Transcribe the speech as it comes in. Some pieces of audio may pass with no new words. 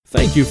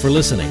Thank you for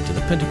listening to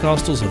the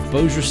Pentecostals of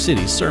Bossier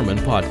City Sermon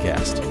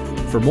Podcast.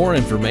 For more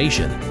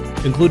information,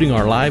 including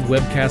our live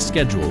webcast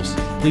schedules,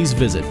 please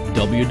visit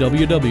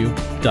www.pobc.cc.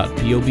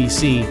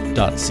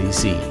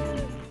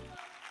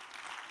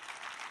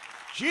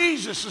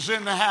 Jesus is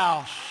in the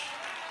house.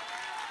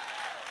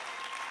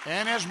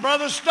 And as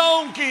Brother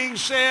Stone King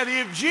said,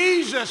 if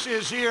Jesus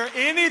is here,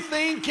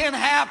 anything can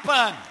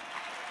happen.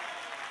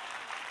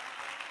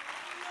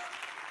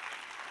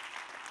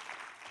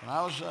 When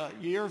I was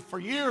for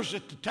years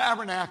at the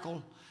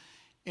Tabernacle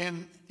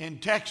in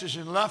Texas,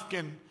 in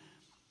Lufkin,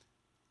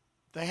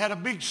 they had a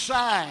big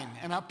sign,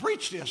 and I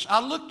preached this.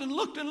 I looked and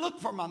looked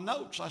for my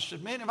notes. I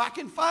said, man, if I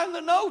can find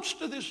the notes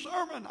to this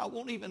sermon, I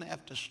won't even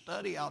have to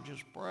study. I'll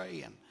just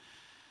pray and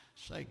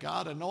say,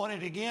 God,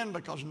 anoint it again,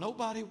 because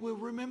nobody will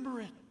remember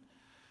it.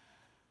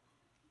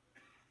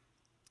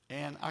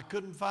 And I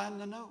couldn't find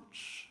the notes.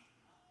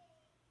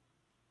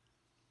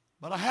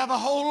 But I have a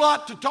whole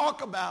lot to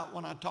talk about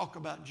when I talk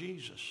about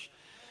Jesus.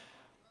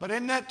 But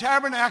in that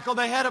tabernacle,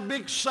 they had a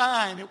big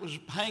sign. It was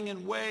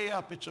hanging way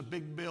up. It's a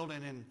big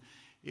building, and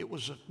it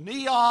was a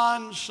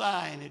neon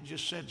sign. It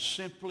just said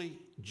simply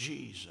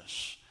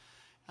Jesus.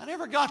 I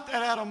never got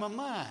that out of my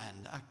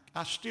mind.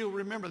 I still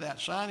remember that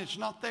sign. It's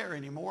not there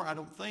anymore, I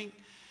don't think.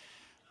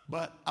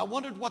 But I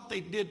wondered what they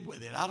did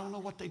with it. I don't know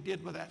what they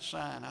did with that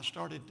sign. I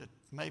started to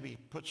maybe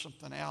put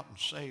something out and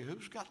say,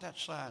 who's got that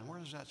sign?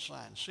 Where is that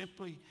sign?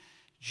 Simply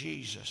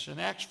Jesus. In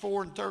Acts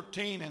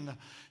 4:13, in the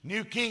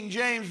New King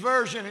James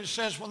Version, it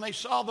says, when they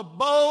saw the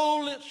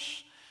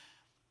boldness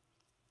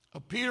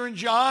of Peter and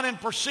John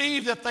and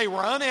perceived that they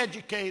were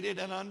uneducated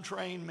and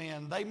untrained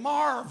men, they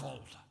marveled.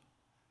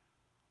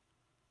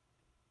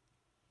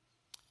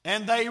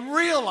 And they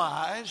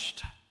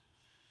realized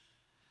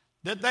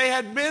that they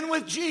had been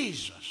with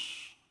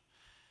Jesus.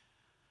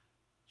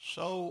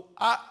 So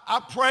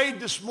I prayed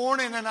this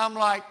morning, and I'm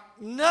like,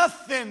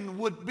 nothing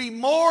would be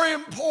more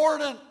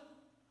important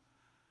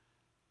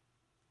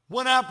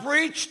when I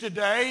preach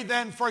today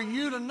than for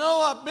you to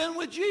know I've been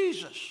with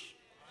Jesus.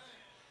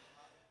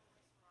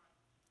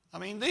 I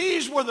mean,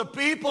 these were the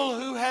people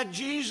who had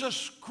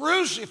Jesus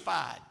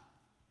crucified,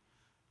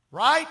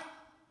 right?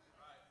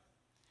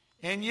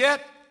 And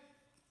yet,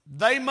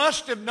 they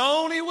must have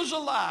known he was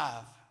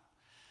alive,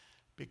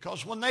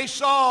 because when they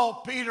saw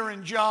Peter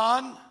and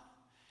John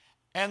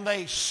and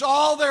they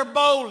saw their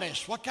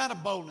boldness, what kind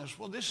of boldness?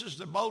 Well, this is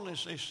the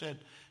boldness. They said,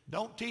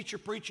 don't teach or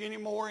preach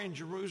anymore in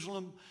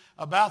Jerusalem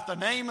about the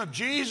name of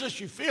Jesus.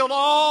 You filled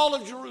all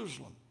of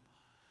Jerusalem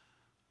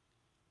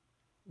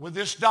with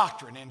this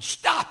doctrine, and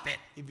stop it.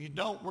 If you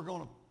don't, we're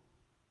going to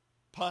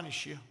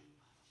punish you.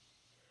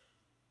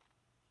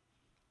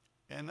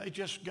 And they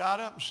just got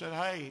up and said,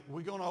 hey,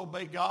 we're going to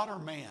obey God or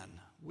man.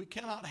 We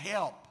cannot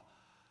help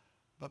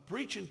but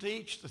preach and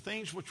teach the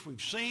things which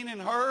we've seen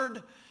and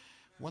heard.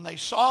 When they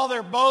saw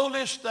their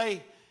boldness,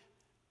 they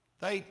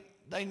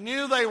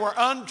knew they were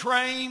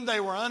untrained, they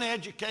were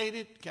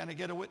uneducated. Can I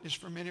get a witness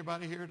from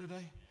anybody here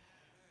today?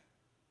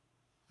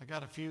 I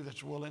got a few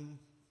that's willing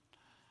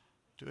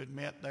to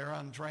admit they're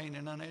untrained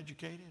and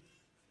uneducated.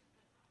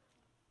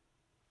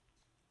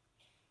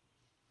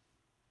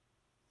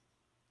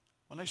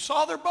 When they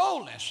saw their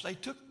boldness, they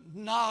took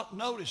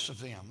notice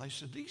of them. They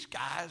said, these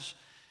guys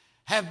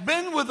have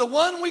been with the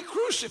one we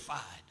crucified.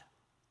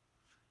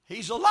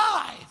 He's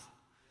alive.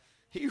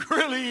 He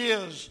really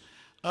is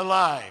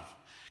alive.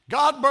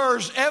 God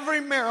births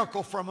every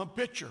miracle from a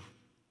picture.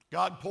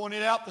 God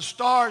pointed out the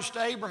stars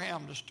to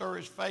Abraham to stir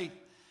his faith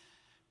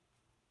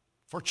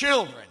for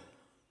children.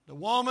 The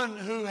woman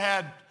who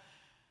had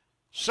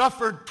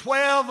suffered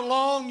 12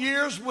 long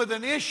years with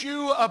an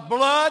issue of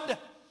blood,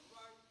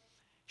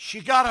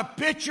 she got a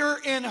picture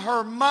in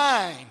her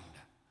mind.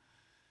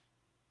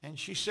 And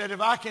she said,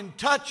 if I can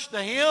touch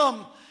the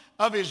hem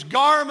of his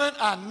garment,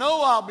 I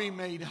know I'll be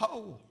made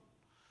whole.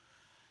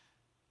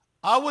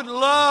 I would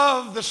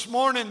love this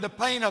morning to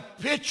paint a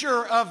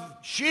picture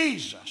of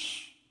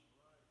Jesus,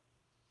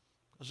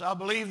 because I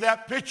believe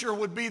that picture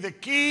would be the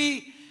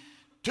key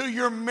to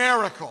your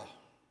miracle.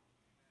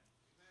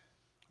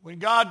 When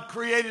God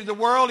created the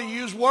world, he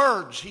used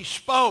words. He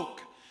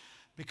spoke,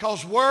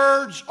 because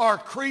words are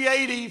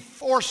creative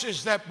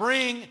forces that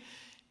bring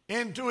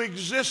into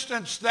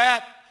existence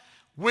that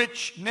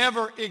which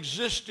never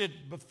existed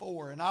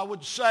before. And I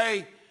would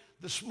say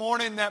this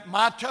morning that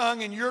my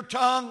tongue and your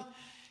tongue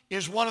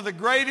is one of the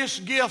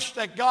greatest gifts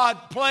that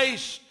God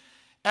placed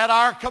at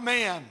our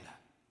command.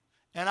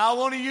 And I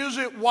want to use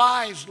it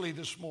wisely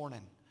this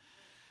morning.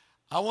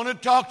 I want to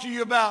talk to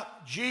you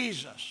about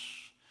Jesus.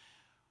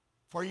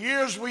 For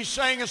years we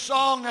sang a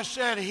song that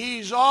said,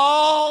 he's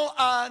all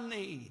I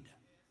need.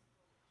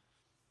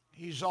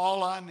 He's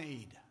all I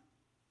need.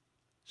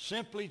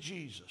 Simply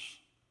Jesus.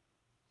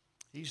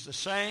 He's the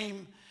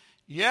same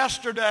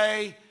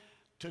yesterday,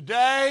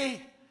 today,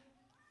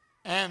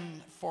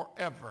 and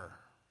forever.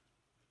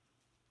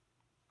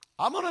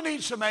 I'm going to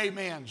need some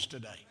amens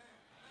today.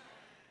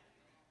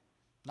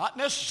 Not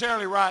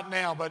necessarily right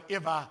now, but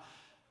it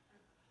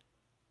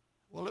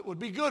would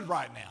be good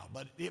right now.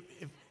 But if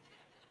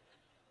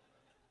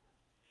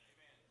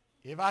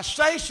If I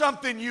say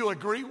something you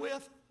agree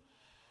with,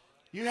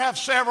 you have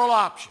several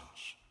options.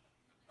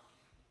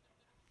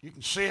 You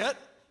can sit,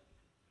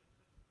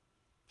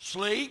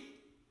 sleep,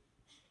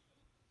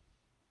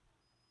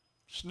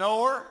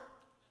 snore.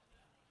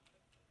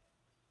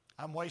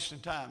 I'm wasting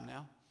time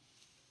now.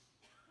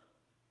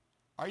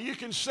 Or you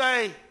can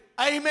say,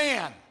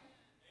 amen.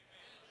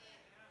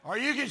 Or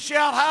you can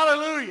shout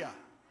hallelujah.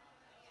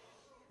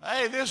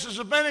 Hey, this is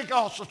a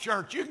Pentecostal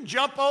church. You can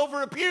jump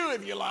over a pew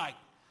if you like.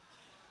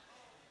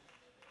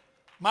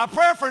 My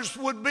preference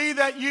would be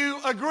that you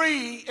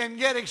agree and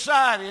get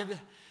excited,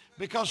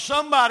 because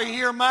somebody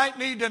here might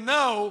need to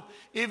know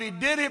if he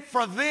did it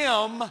for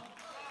them,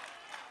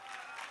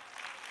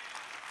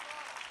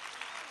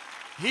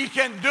 he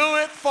can do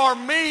it for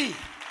me.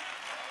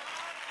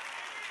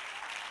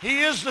 He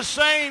is the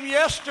same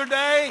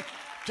yesterday,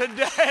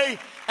 today,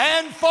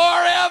 and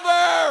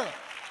forever.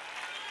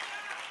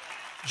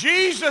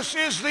 Jesus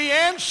is the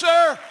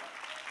answer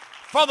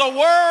for the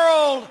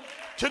world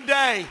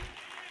today.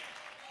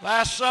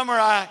 Last summer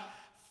I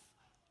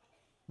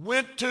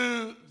went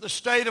to the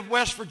state of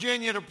West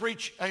Virginia to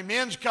preach a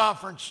men's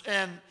conference,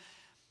 and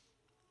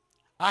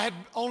I had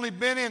only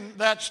been in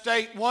that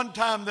state one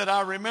time that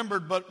I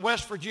remembered, but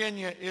West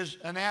Virginia is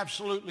an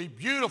absolutely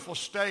beautiful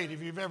state.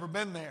 If you've ever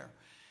been there,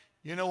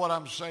 you know what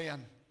I'm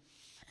saying.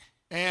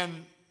 And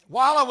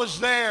while I was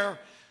there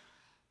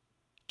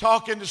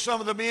talking to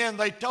some of the men,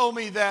 they told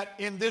me that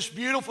in this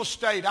beautiful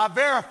state, I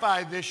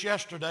verified this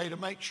yesterday to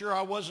make sure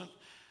I wasn't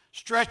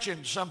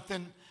stretching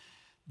something,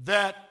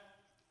 that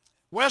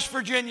West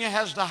Virginia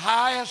has the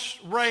highest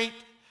rate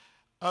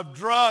of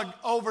drug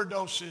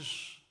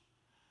overdoses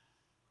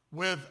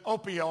with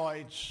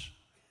opioids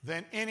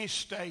than any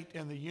state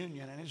in the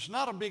Union. And it's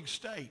not a big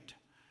state.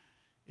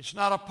 It's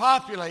not a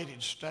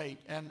populated state.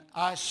 And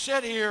I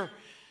sat here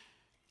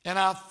and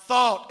I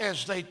thought,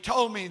 as they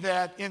told me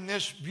that in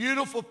this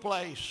beautiful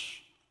place,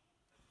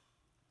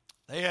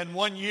 they had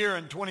one year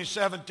in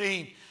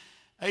 2017,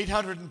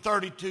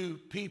 832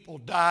 people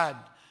died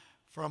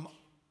from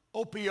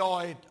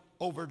opioid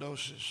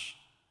overdoses.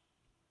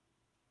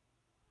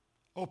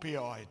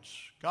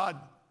 Opioids. God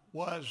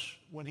was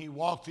when he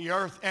walked the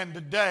earth, and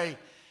today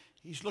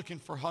he's looking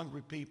for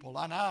hungry people.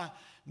 And I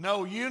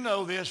know you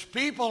know this.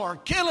 People are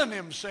killing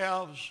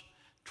themselves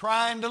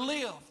trying to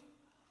live.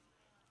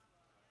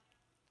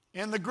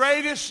 In the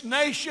greatest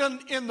nation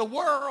in the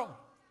world,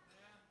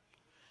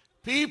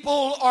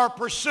 people are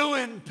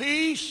pursuing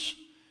peace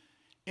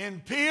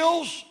in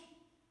pills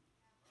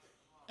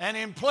and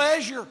in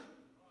pleasure.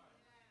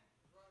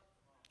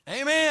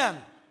 Amen.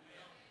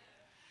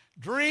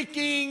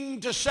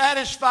 Drinking to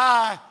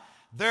satisfy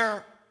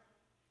their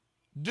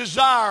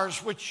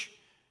desires, which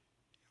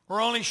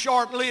are only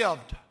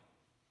short-lived.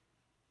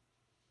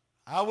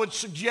 I would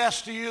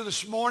suggest to you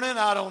this morning,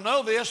 I don't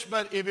know this,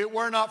 but if it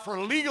were not for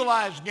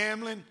legalized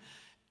gambling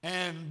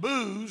and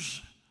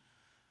booze,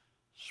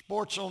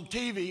 sports on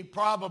TV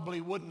probably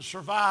wouldn't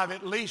survive,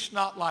 at least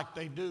not like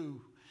they do.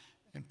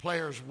 And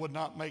players would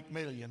not make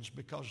millions,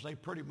 because they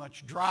pretty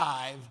much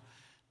drive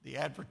the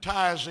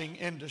advertising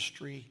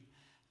industry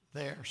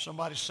there.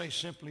 Somebody say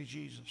simply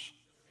Jesus.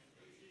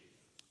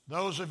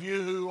 Those of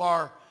you who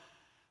are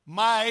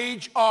my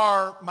age,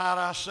 or might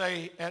I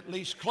say at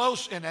least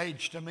close in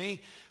age to me,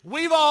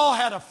 we've all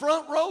had a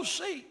front row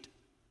seat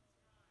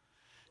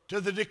to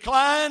the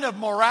decline of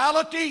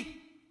morality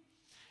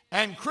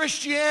and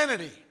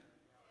Christianity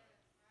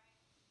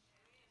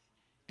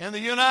in the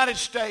United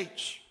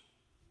States.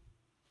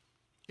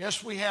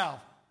 Yes, we have.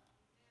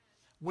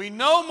 We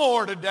know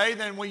more today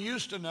than we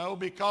used to know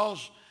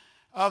because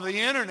of the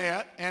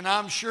internet, and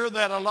I'm sure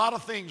that a lot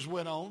of things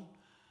went on.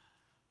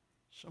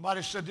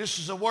 Somebody said, this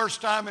is the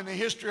worst time in the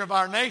history of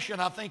our nation.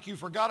 I think you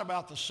forgot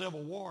about the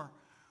Civil War.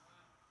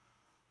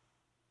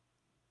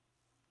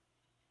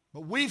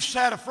 But we've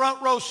sat a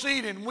front row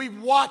seat and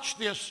we've watched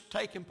this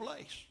taking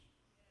place.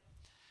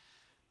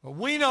 But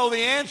we know the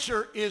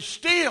answer is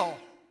still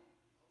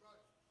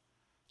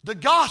the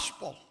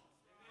gospel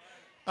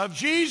of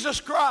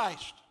Jesus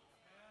Christ.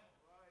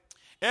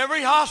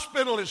 Every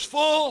hospital is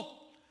full.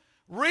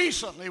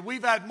 Recently,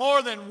 we've had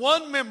more than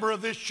one member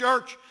of this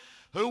church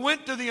who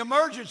went to the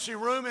emergency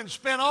room and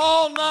spent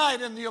all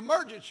night in the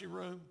emergency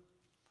room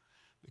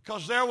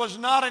because there was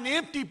not an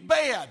empty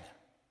bed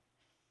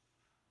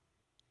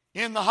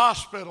in the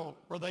hospital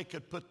where they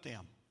could put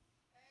them.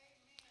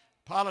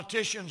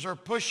 Politicians are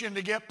pushing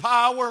to get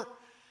power.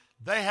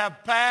 They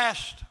have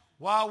passed,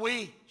 while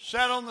we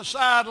sat on the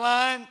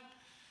sideline,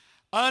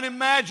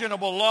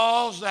 unimaginable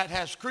laws that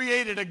has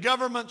created a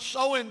government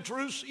so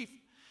intrusive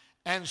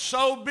and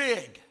so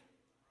big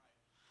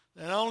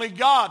that only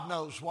God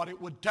knows what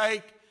it would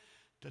take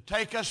to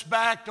take us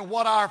back to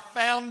what our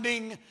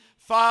founding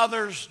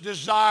fathers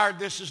desired.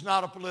 This is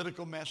not a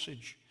political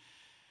message.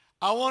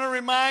 I want to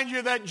remind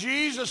you that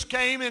Jesus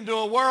came into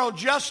a world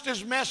just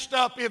as messed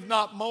up, if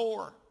not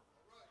more.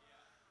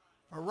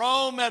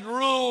 Rome had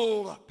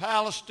ruled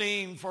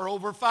Palestine for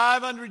over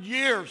 500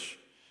 years.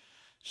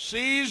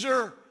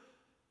 Caesar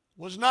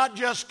was not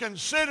just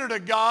considered a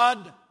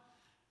god,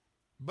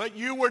 but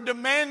you were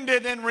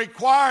demanded and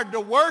required to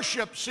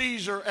worship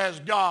Caesar as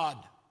God.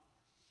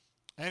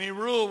 And he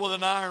ruled with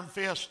an iron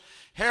fist.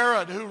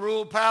 Herod, who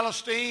ruled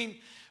Palestine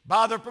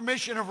by the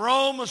permission of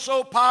Rome, was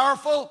so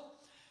powerful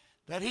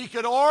that he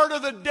could order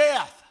the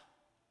death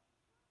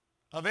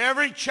of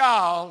every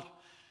child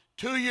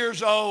 2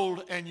 years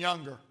old and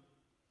younger.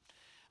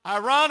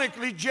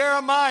 Ironically,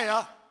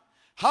 Jeremiah,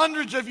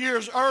 hundreds of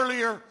years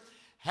earlier,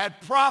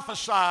 had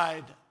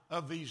prophesied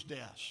of these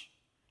deaths.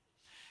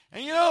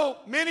 And you know,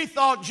 many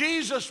thought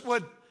Jesus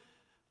would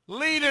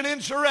lead an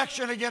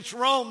insurrection against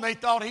Rome. They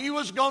thought he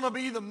was going to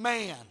be the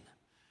man,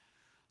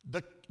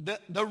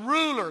 the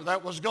ruler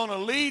that was going to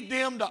lead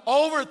them to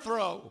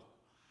overthrow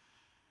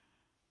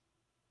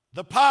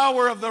the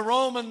power of the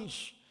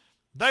Romans.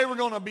 They were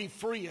going to be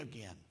free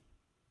again.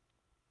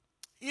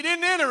 He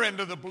didn't enter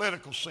into the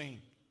political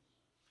scene.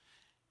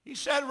 He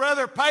said,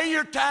 rather pay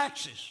your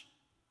taxes.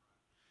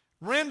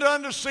 Render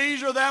unto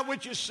Caesar that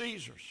which is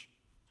Caesar's.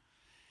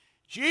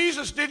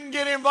 Jesus didn't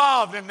get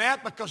involved in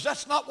that because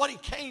that's not what he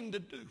came to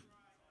do.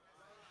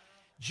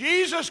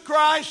 Jesus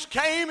Christ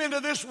came into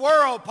this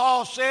world,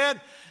 Paul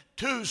said,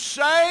 to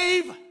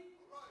save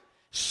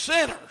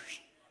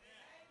sinners.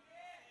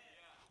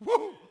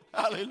 Woo,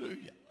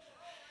 hallelujah.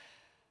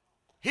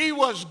 He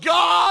was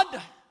God.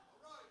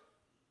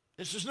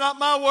 This is not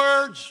my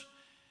words.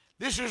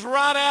 This is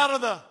right out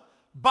of the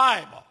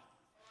Bible.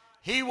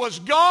 He was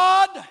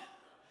God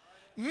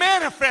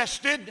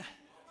manifested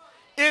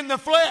in the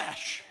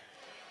flesh.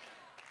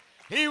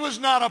 He was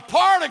not a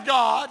part of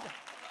God.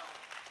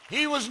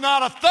 He was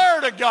not a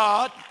third of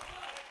God.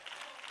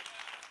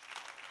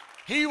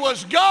 He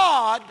was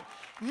God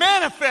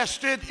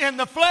manifested in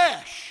the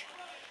flesh.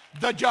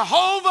 The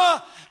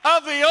Jehovah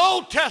of the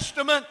Old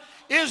Testament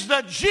is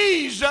the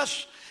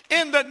Jesus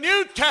in the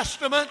New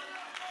Testament.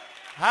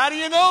 How do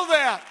you know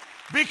that?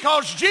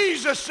 Because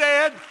Jesus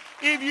said,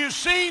 if you've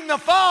seen the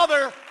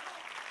Father,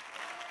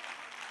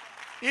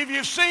 if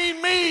you've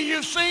seen me,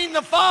 you've seen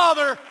the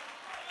Father.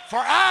 For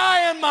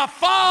I and my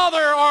Father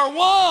are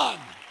one.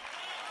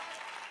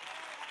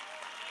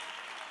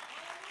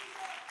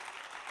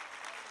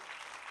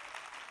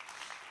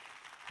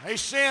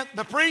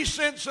 The priests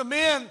sent some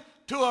men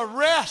to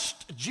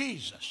arrest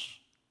Jesus.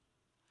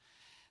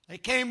 They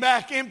came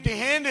back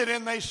empty-handed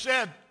and they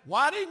said,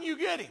 why didn't you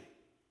get him?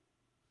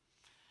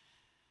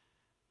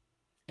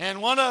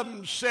 And one of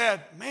them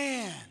said,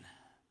 man,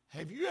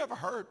 have you ever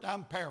heard,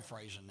 I'm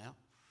paraphrasing now,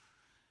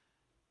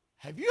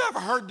 have you ever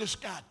heard this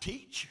guy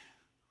teach?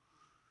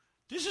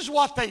 This is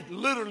what they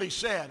literally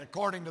said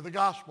according to the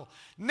gospel.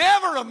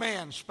 Never a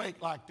man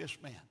spake like this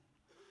man.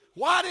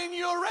 Why didn't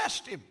you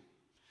arrest him?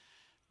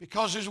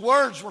 Because his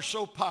words were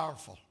so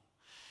powerful.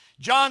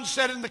 John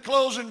said in the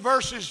closing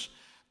verses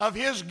of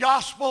his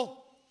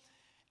gospel,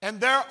 and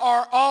there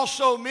are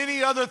also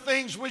many other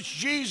things which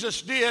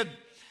Jesus did,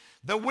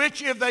 the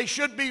which if they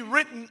should be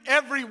written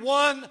every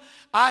one,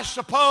 I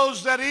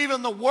suppose that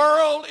even the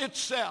world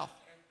itself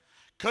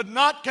could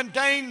not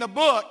contain the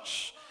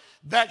books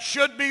that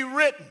should be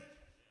written.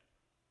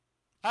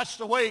 That's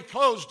the way he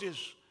closed his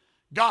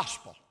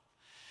gospel.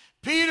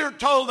 Peter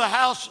told the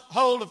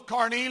household of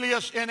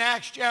Cornelius in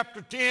Acts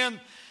chapter 10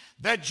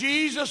 that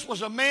Jesus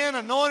was a man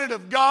anointed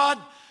of God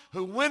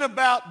who went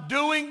about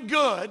doing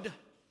good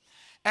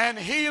and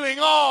healing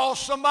all,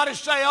 somebody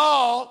say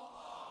all,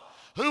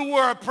 who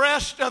were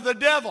oppressed of the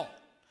devil.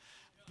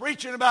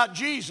 Preaching about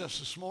Jesus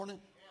this morning.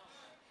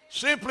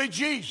 Simply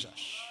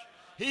Jesus.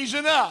 He's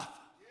enough.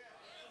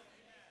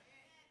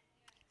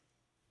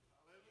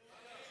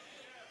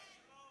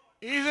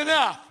 He's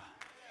enough.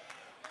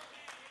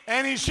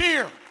 And he's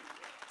here.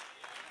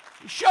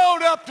 He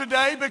showed up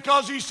today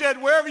because he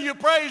said, wherever you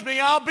praise me,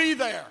 I'll be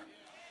there.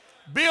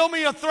 Build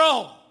me a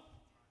throne.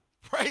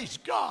 Praise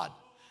God.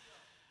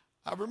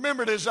 I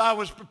remembered as I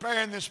was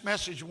preparing this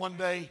message one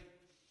day,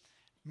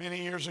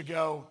 many years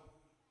ago,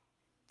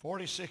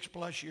 46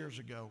 plus years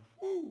ago.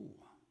 Woo.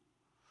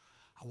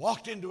 I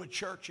walked into a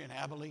church in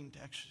Abilene,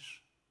 Texas.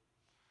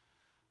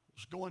 I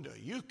was going to a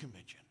youth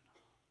convention.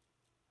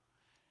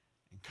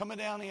 And coming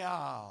down the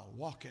aisle,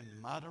 walking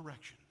in my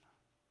direction,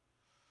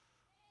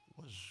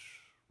 was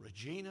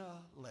Regina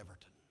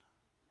Leverton.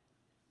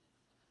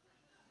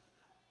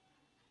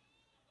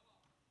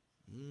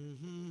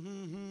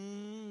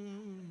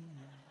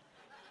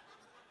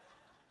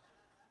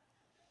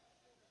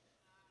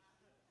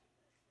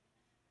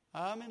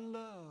 I'm in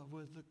love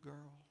with the girl.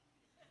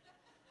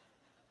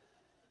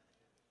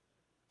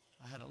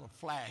 I had a little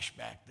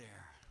flashback there.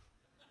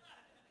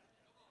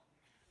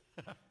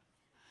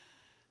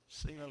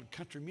 Sing a little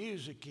country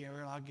music here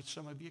and I'll get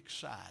some of you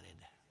excited.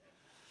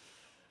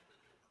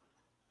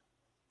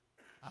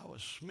 I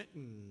was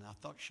smitten. I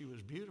thought she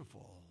was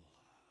beautiful,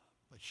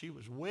 but she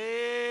was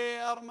way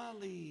out of my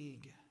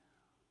league.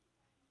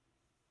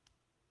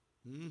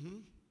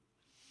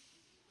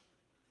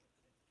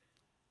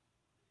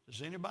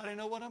 Does anybody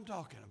know what I'm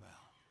talking about?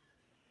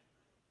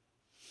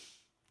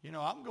 You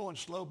know, I'm going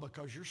slow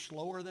because you're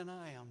slower than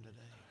I am today.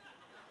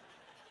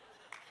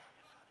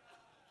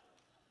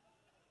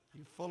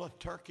 You full of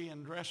turkey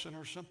and dressing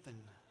or something.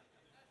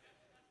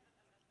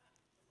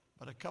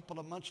 But a couple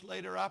of months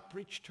later, I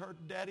preached her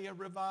daddy a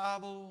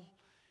revival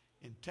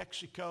in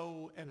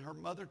Texaco, and her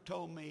mother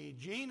told me,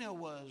 Gina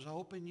was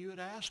hoping you'd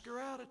ask her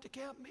out at the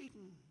camp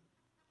meeting.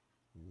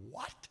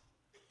 What?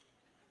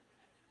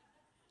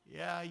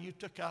 Yeah, you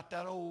took out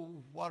that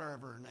old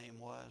whatever her name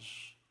was,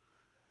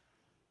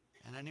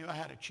 and I knew I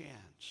had a chance.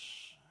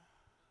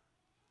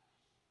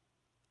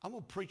 I'm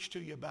going to preach to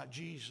you about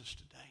Jesus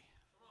today.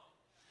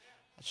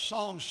 That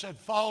song said,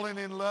 falling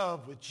in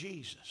love with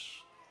Jesus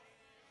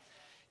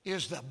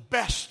is the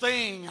best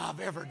thing I've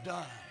ever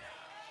done.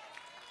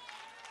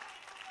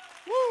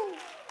 Woo!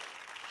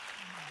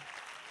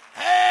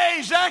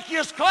 Hey,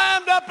 Zacchaeus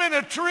climbed up in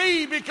a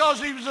tree because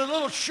he was a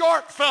little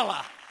short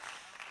fella.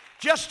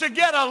 Just to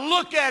get a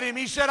look at him,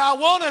 he said, I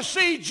want to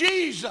see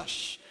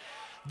Jesus.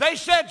 They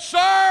said,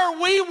 sir,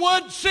 we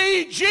would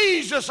see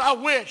Jesus, I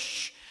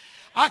wish.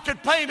 I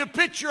could paint a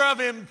picture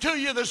of him to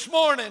you this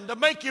morning to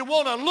make you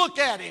want to look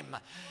at him,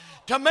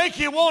 to make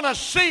you want to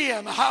see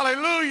him.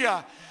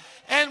 Hallelujah.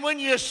 And when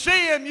you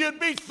see him, you'd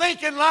be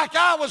thinking like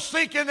I was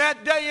thinking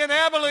that day in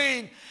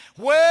Abilene,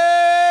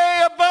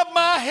 way above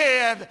my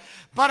head.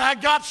 But I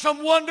got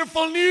some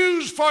wonderful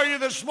news for you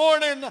this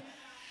morning.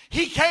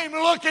 He came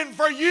looking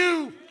for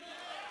you.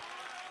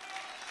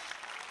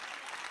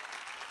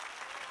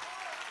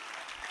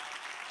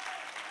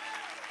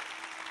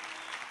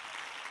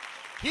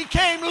 He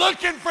came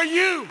looking for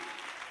you.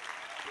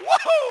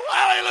 Woo!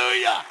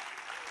 Hallelujah.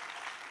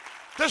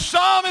 The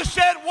psalmist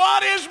said,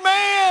 what is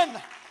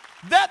man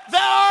that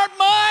thou art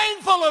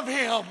mindful of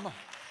him,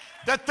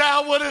 that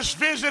thou wouldest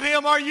visit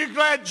him? Are you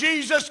glad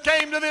Jesus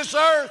came to this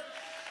earth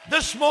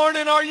this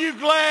morning? Are you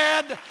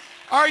glad?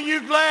 Are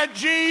you glad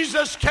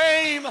Jesus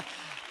came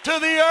to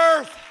the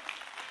earth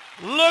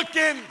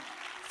looking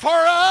for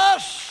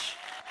us?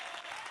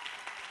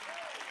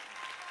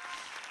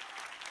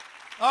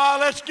 Oh,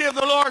 let's give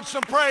the Lord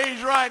some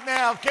praise right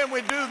now. Can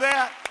we do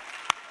that?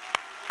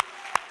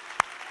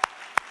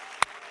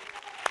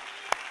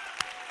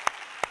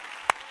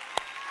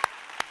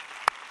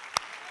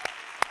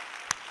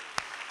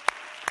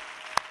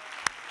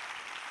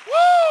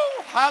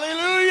 Woo!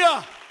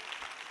 Hallelujah.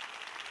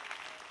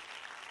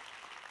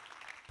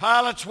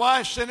 Pilate's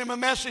wife sent him a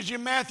message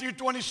in Matthew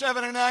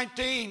 27 and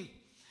 19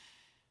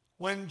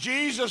 when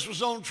Jesus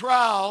was on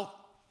trial,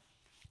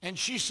 and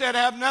she said,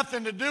 have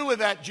nothing to do with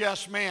that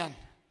just man.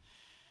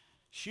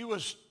 She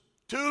was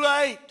too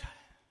late.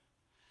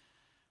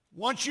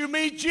 Once you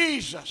meet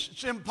Jesus,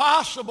 it's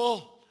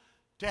impossible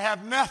to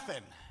have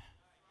nothing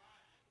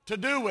to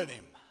do with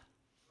him.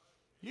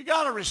 You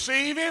got to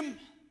receive him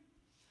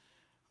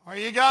or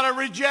you got to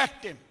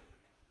reject him.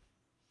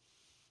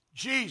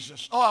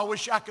 Jesus. Oh, I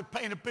wish I could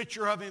paint a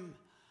picture of him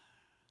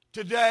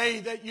today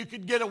that you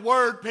could get a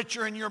word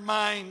picture in your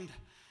mind.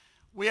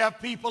 We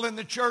have people in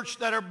the church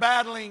that are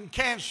battling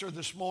cancer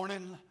this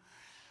morning.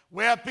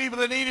 We have people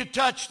that need a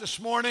touch this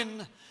morning.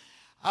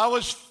 I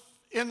was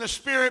in the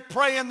Spirit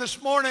praying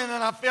this morning,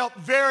 and I felt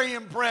very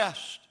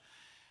impressed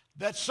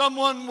that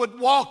someone would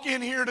walk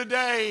in here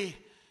today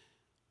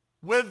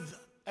with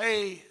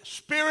a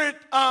spirit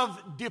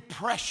of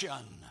depression.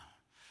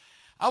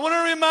 I want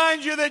to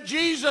remind you that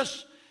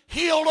Jesus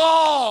healed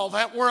all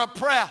that were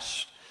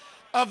oppressed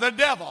of the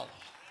devil.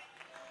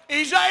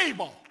 He's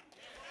able.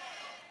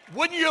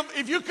 Wouldn't you,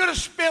 if you could have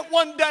spent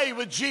one day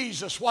with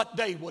Jesus, what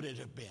day would it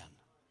have been?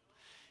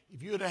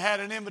 If you would have had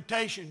an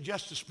invitation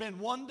just to spend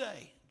one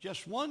day,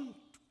 just one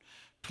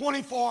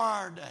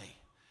 24-hour day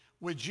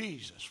with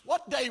Jesus,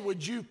 what day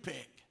would you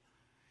pick?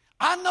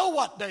 I know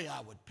what day I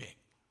would pick.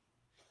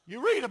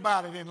 You read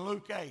about it in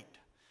Luke 8.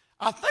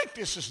 I think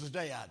this is the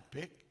day I'd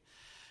pick,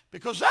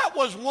 because that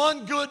was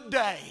one good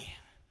day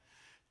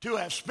to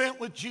have spent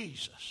with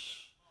Jesus.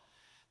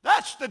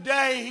 That's the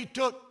day he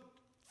took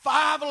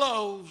 5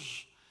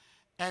 loaves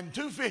and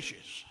 2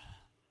 fishes,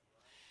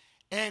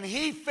 and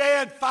he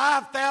fed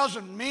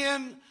 5,000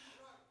 men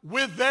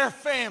with their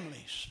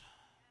families.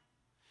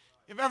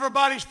 If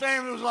everybody's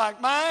family was like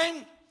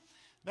mine,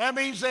 that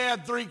means they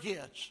had 3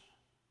 kids.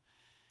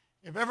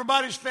 If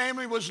everybody's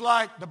family was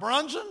like the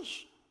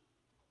Brunsons,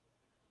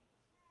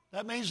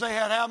 that means they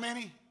had how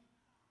many?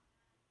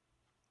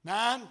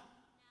 9?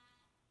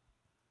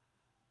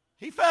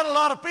 He fed a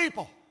lot of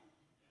people.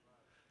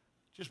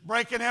 Just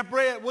breaking that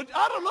bread.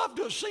 I'd have loved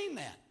to have seen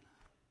that.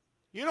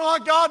 You know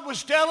what God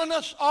was telling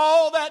us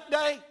all that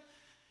day?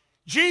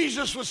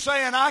 Jesus was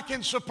saying, I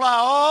can supply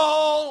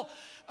all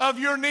of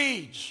your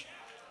needs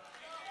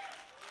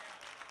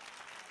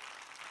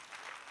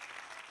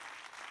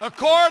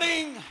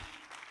according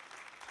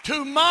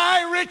to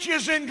my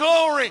riches and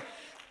glory.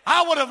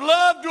 I would have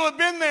loved to have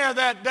been there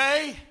that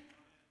day.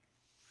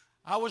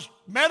 I was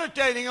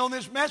meditating on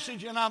this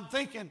message, and I'm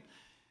thinking,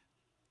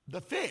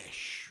 the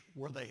fish,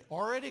 were they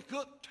already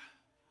cooked?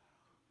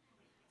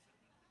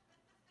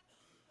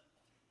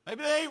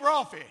 Maybe they ate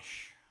raw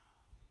fish.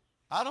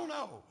 I don't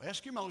know.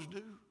 Eskimos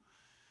do.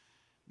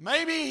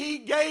 Maybe he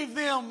gave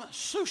them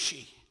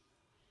sushi.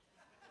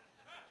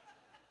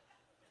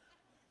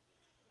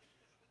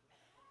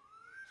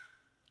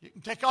 You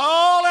can take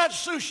all that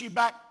sushi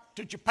back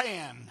to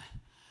Japan.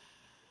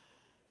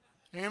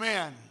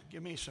 Amen.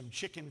 Give me some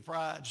chicken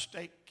fried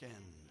steak and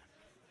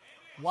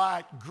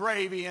white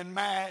gravy and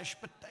mashed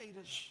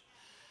potatoes.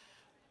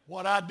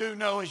 What I do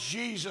know is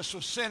Jesus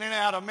was sending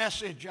out a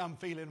message. I'm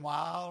feeling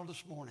wild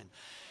this morning.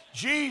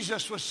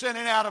 Jesus was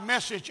sending out a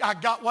message. I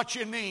got what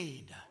you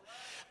need.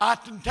 I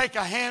can take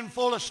a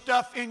handful of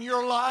stuff in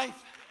your life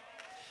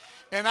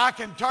and I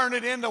can turn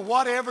it into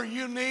whatever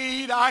you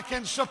need. I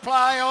can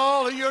supply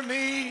all of your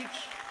needs.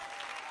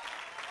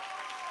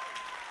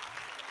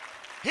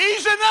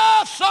 He's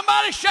enough.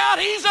 Somebody shout,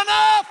 He's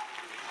enough.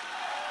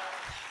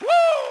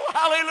 Woo!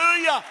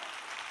 Hallelujah.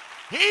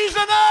 He's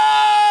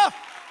enough.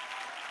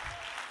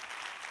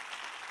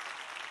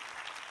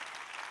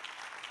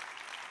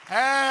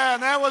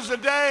 And that was the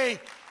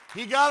day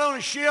he got on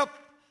a ship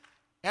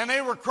and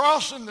they were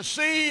crossing the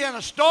sea and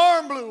a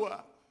storm blew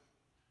up.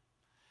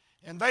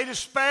 And they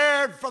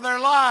despaired for their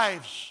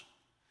lives.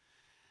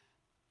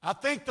 I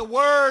think the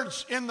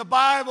words in the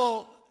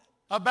Bible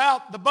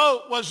about the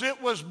boat was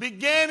it was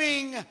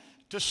beginning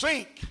to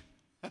sink.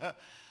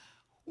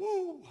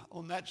 Woo,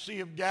 on that Sea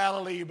of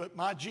Galilee, but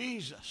my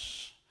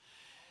Jesus,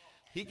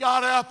 he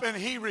got up and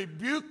he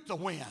rebuked the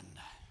wind.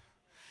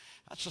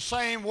 That's the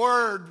same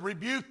word,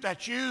 rebuke,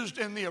 that's used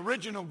in the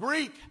original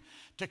Greek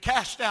to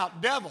cast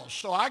out devils.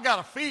 So I got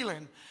a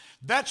feeling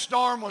that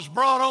storm was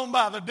brought on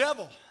by the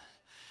devil.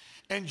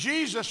 And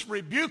Jesus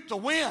rebuked the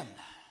wind.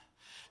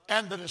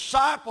 And the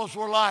disciples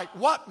were like,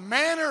 what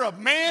manner of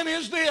man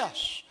is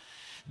this,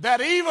 that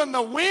even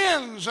the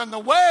winds and the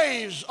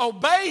waves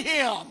obey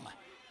him?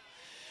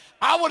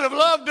 I would have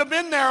loved to have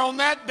been there on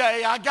that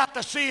day. I got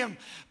to see him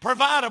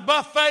provide a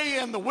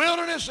buffet in the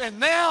wilderness, and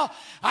now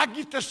I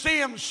get to see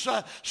him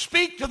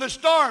speak to the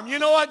storm. You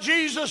know what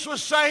Jesus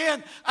was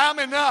saying? I'm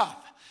enough.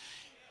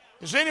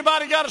 Has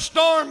anybody got a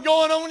storm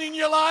going on in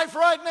your life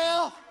right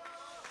now?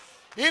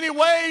 Any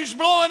waves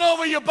blowing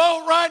over your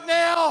boat right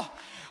now?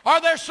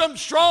 Are there some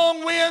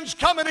strong winds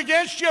coming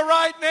against you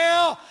right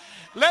now?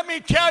 Let me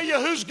tell you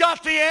who's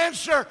got the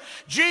answer.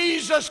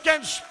 Jesus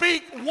can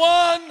speak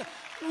one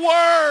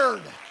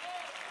word.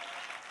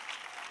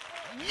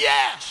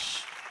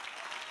 Yes.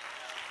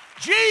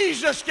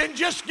 Jesus can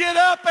just get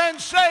up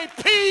and say,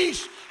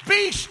 peace,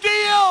 be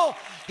still.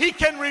 He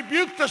can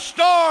rebuke the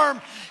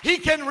storm. He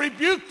can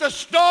rebuke the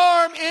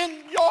storm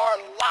in your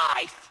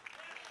life.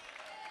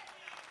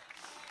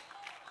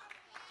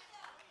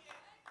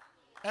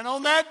 And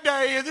on that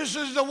day, this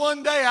is the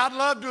one day I'd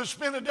love to have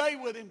spent a day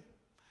with him.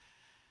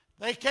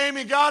 They came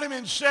and got him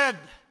and said,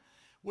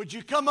 would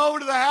you come over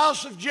to the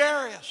house of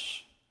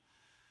Jairus?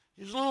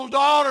 His little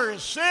daughter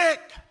is sick.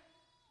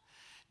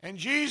 And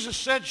Jesus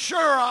said, sure,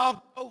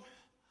 I'll go.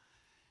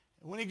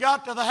 And when he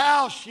got to the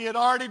house, she had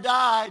already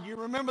died. You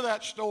remember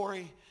that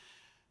story.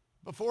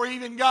 Before he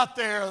even got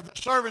there, the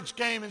servants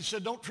came and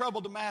said, don't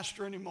trouble the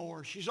master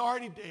anymore. She's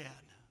already dead.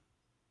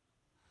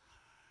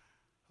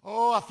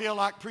 Oh, I feel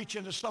like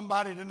preaching to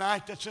somebody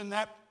tonight that's in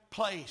that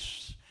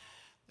place.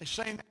 They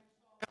sang that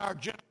at our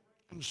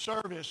generation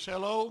service.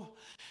 Hello?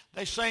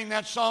 They sang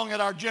that song at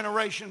our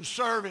generation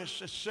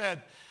service. It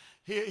said,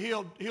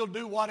 he'll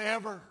do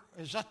whatever.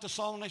 Is that the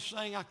song they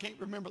sang? I can't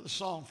remember the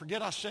song.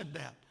 Forget I said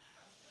that.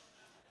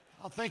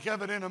 I'll think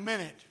of it in a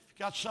minute.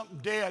 Got something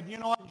dead. You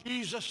know what,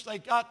 Jesus,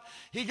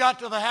 he got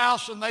to the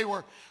house and they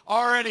were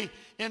already,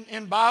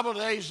 in Bible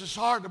days, it's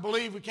hard to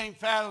believe, we can't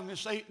fathom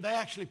this. They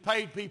actually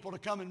paid people to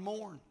come and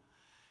mourn.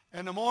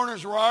 And the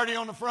mourners were already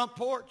on the front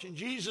porch. And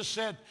Jesus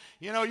said,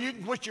 you know, you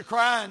can quit your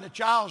crying. The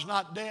child's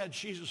not dead.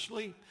 She's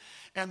asleep.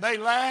 And they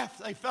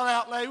laughed. They fell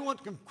out. They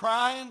went from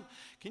crying.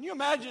 Can you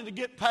imagine to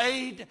get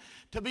paid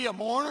to be a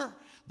mourner?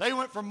 They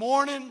went from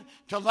mourning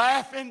to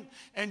laughing.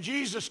 And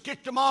Jesus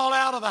kicked them all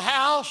out of the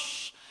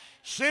house.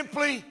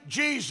 Simply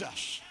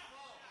Jesus.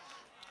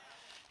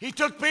 He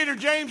took Peter,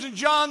 James, and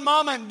John,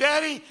 Mama and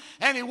Daddy,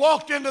 and he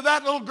walked into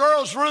that little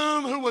girl's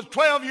room who was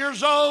 12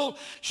 years old.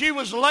 She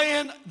was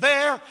laying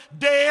there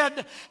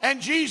dead,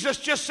 and Jesus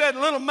just said,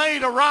 little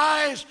maid,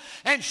 arise.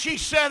 And she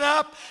sat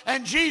up,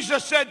 and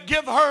Jesus said,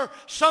 give her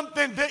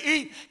something to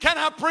eat. Can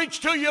I preach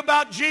to you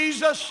about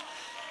Jesus?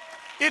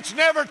 It's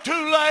never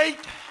too late.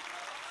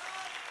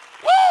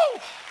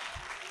 Woo!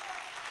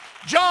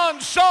 John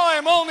saw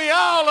him on the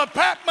Isle of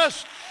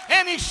Patmos,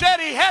 and he said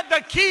he had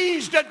the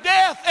keys to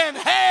death and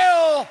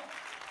hell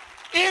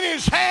in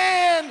his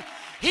hand.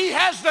 He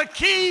has the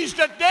keys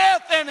to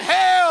death and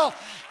hell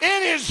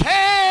in his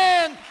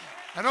hand.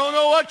 I don't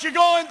know what you're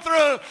going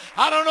through.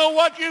 I don't know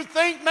what you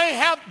think may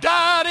have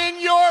died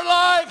in your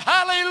life.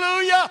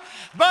 Hallelujah.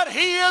 But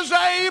he is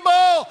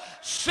able.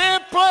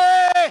 Simply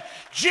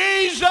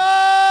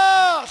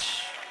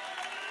Jesus.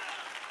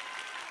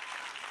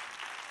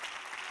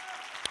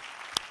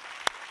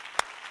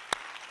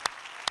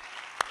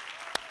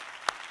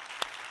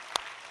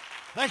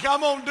 I think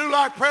I'm going to do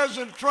like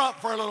President Trump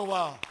for a little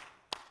while.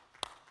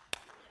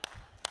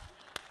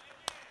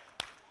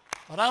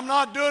 But I'm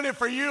not doing it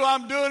for you.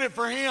 I'm doing it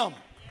for him.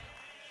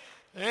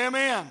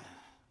 Amen.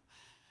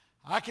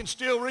 I can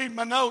still read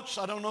my notes.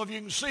 I don't know if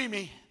you can see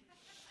me.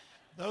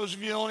 Those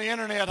of you on the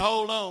internet,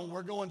 hold on.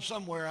 We're going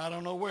somewhere. I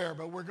don't know where,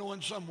 but we're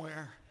going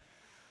somewhere.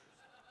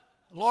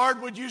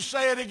 Lord, would you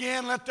say it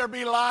again? Let there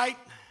be light.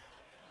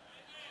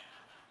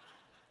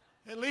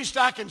 At least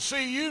I can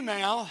see you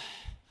now.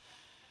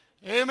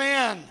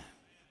 Amen.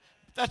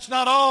 But that's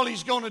not all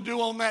he's going to do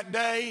on that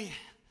day,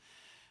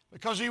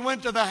 because he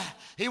went to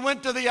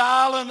the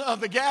island of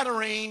the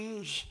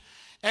Gadarenes,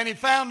 and he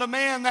found a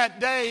man that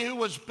day who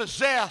was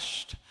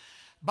possessed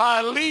by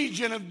a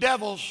legion of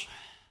devils.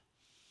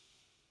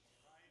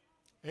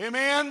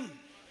 Amen.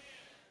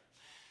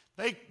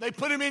 They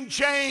put him in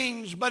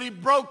chains, but he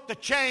broke the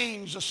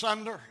chains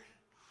asunder.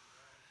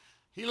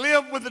 He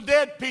lived with the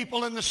dead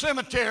people in the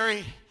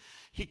cemetery.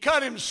 He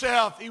cut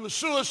himself. He was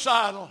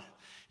suicidal.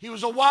 He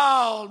was a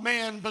wild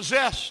man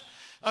possessed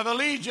of a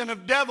legion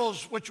of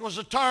devils, which was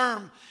a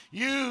term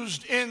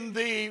used in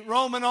the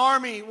Roman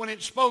army when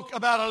it spoke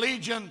about a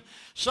legion.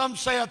 Some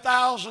say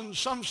 1,000,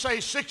 some say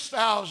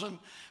 6,000.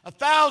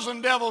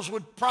 1,000 devils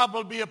would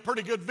probably be a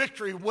pretty good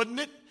victory, wouldn't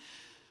it?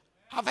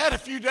 I've had a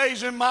few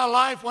days in my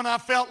life when I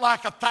felt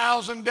like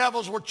 1,000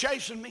 devils were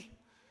chasing me.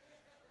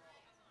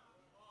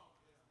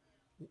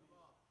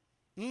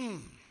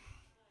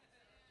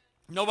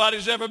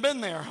 Nobody's ever been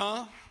there,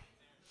 huh?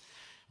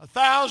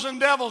 1,000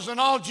 devils,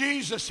 and all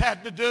Jesus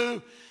had to do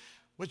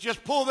was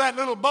just pull that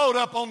little boat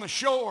up on the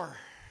shore.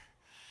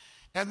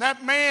 And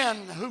that man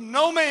whom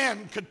no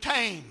man could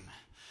tame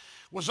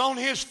was on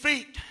his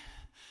feet.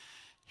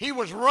 He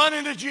was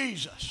running to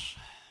Jesus.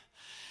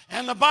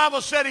 And the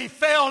Bible said he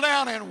fell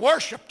down and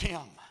worshiped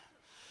him.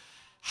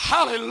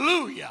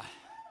 Hallelujah.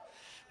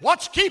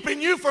 What's keeping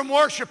you from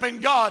worshiping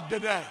God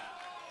today?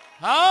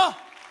 Huh?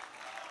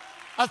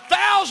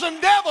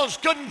 1,000 devils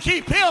couldn't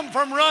keep him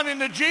from running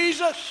to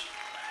Jesus.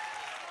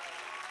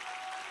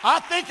 I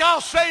think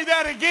I'll say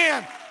that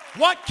again.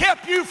 What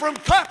kept you from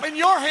clapping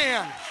your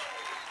hands?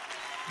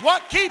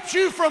 What keeps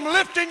you from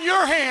lifting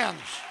your hands?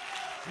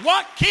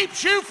 What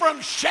keeps you from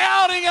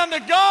shouting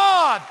unto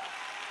God?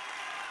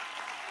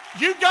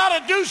 You got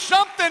to do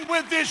something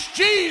with this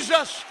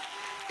Jesus.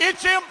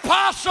 It's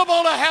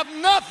impossible to have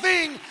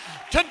nothing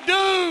to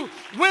do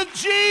with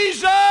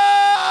Jesus.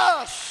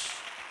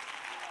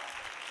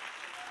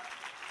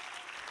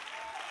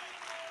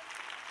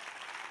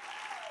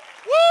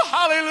 Woo,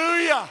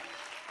 hallelujah.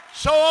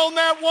 So on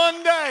that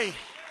one day,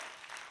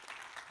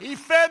 he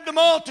fed the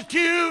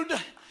multitude.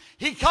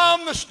 He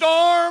calmed the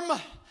storm.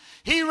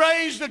 He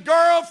raised a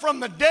girl from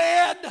the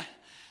dead.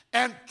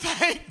 And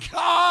thank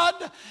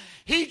God,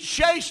 he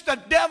chased the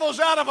devils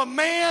out of a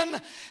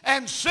man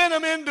and sent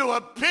them into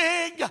a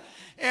pig.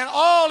 And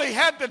all he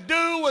had to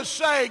do was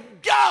say,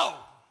 go.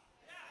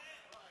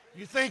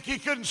 You think he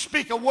couldn't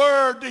speak a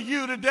word to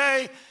you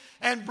today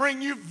and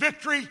bring you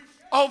victory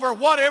over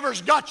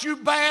whatever's got you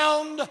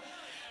bound?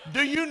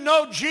 Do you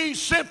know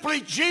simply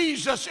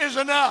Jesus is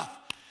enough?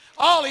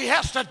 All he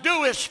has to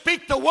do is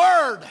speak the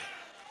word.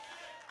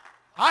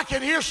 I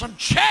can hear some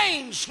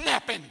chains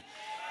snapping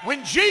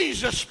when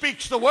Jesus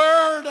speaks the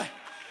word.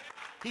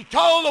 He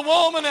told the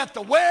woman at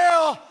the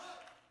well,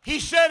 he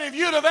said, if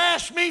you'd have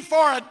asked me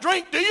for a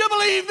drink, do you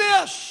believe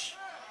this?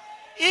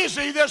 Is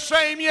he the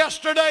same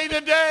yesterday,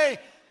 today,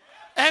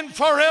 and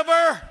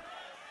forever?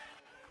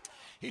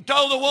 He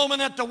told the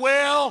woman at the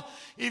well,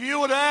 if you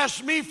would have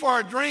asked me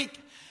for a drink,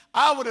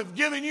 I would have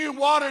given you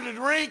water to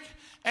drink,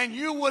 and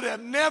you would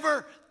have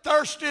never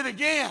thirsted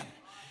again.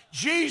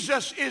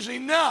 Jesus is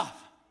enough.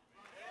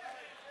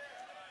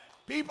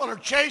 People are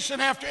chasing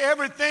after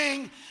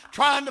everything,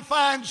 trying to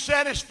find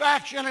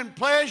satisfaction and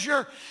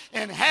pleasure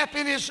and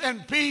happiness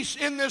and peace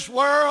in this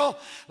world.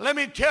 Let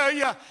me tell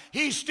you,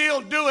 he's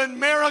still doing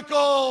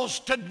miracles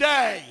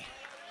today.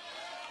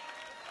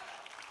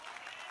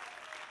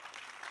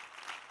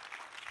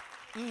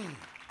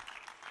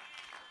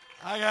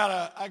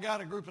 I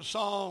got a group of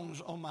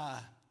songs on my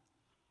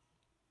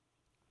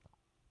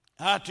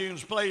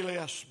iTunes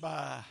playlist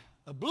by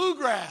a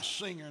bluegrass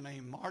singer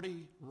named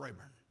Marty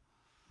Rayburn.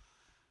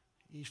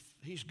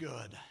 He's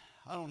good.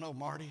 I don't know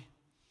Marty.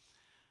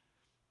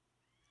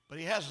 But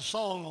he has a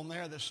song on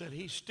there that said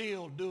he's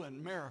still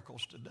doing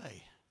miracles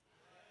today.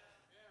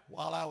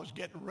 While I was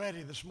getting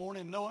ready this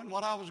morning, knowing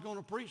what I was going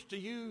to preach to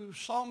you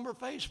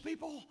somber-faced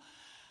people,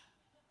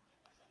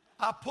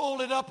 I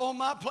pulled it up on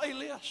my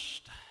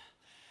playlist.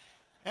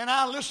 And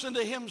I listened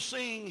to him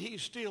sing,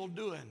 he's still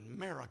doing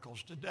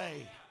miracles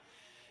today.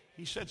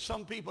 He said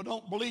some people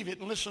don't believe it,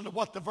 and listen to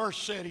what the verse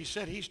said. He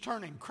said he's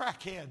turning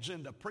crackheads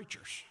into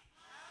preachers,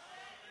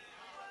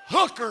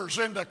 hookers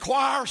into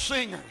choir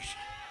singers,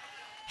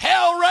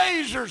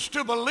 hell-raisers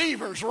to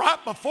believers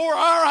right before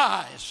our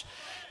eyes.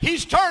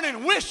 He's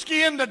turning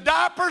whiskey into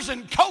diapers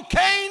and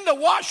cocaine to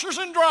washers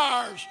and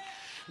dryers.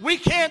 We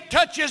can't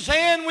touch his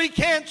hand, we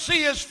can't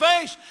see his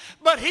face,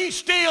 but he's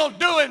still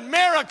doing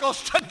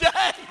miracles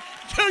today.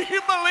 Do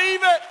you believe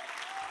it?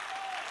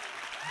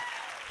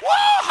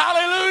 Whoa,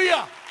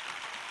 hallelujah.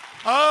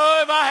 Oh,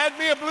 if I had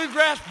me a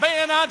bluegrass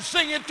band, I'd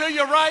sing it to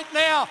you right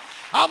now.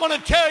 I'm going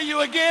to tell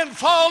you again,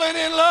 falling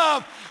in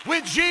love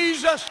with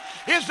Jesus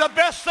is the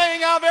best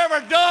thing I've ever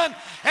done.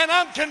 And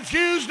I'm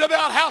confused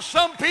about how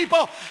some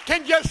people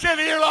can just sit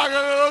here like,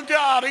 oh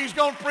God, he's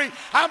going to preach.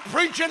 I'm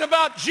preaching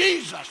about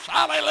Jesus.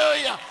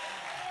 Hallelujah.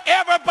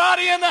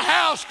 Everybody in the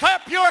house,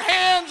 clap your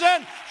hands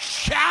and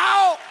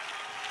shout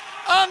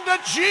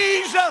unto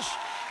Jesus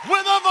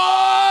with a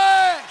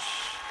voice.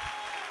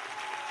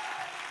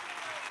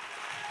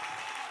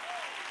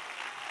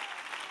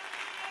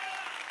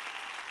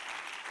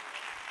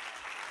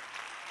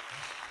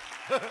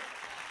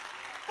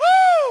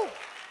 Woo!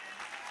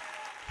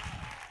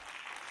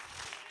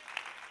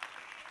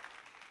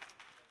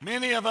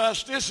 Many of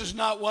us, this is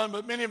not one,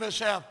 but many of us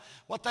have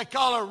what they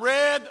call a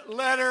red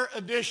letter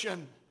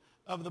edition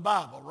of the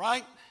Bible,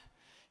 right?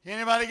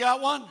 Anybody got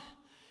one?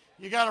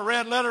 You got a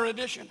red letter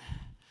edition?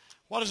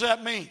 What does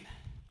that mean?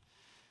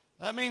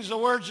 That means the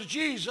words of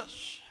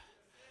Jesus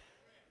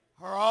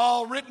are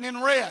all written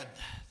in red.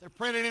 They're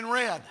printed in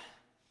red.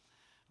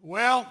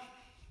 Well,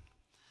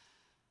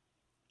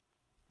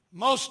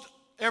 most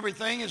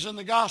everything is in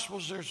the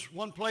Gospels. There's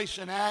one place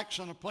in Acts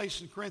and a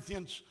place in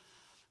Corinthians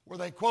where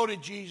they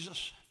quoted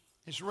Jesus.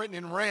 It's written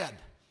in red.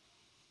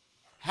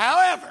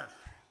 However,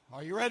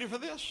 are you ready for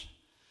this?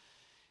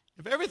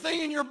 If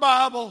everything in your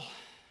Bible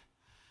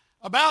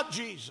about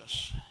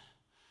Jesus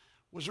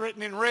was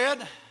written in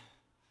red,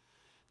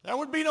 there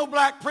would be no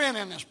black print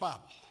in this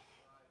Bible.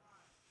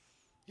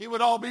 It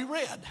would all be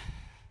red.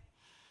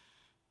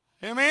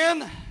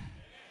 Amen?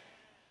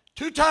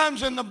 2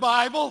 times in the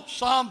Bible,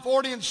 Psalm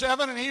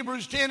 40:7 and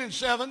Hebrews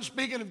 10:7,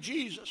 speaking of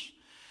Jesus,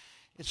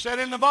 it said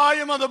in the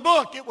volume of the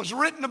book, it was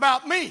written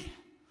about me.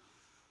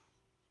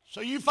 So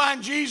you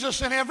find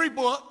Jesus in every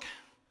book,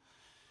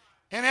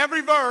 in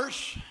every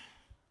verse.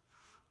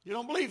 You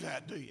don't believe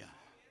that, do you?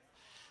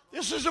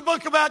 This is a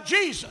book about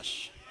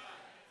Jesus.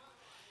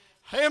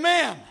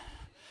 Amen.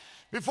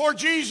 Before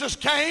Jesus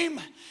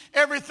came,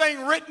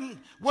 everything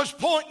written was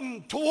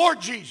pointing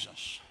toward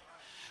Jesus.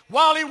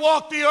 While he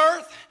walked the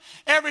earth,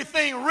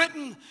 everything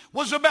written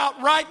was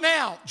about right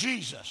now,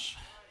 Jesus.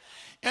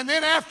 And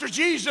then after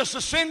Jesus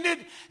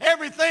ascended,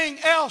 everything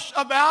else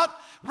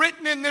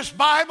written in this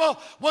Bible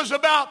was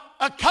about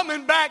a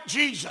coming back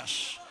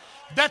Jesus.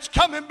 That's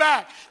coming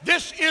back.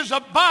 This is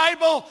a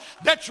Bible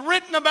that's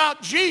written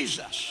about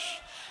Jesus.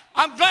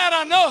 I'm glad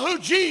I know who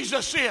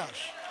Jesus is.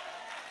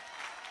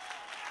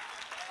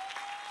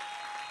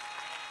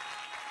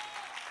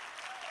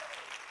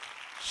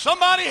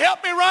 Somebody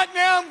help me right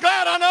now. I'm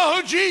glad I know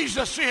who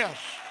Jesus is.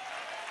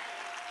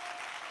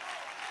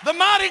 The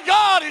mighty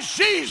God is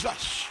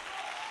Jesus.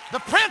 The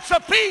Prince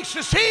of Peace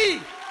is He.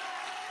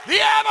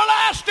 The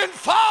everlasting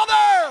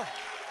Father.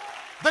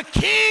 The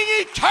King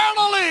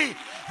eternally.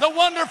 The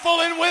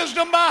wonderful in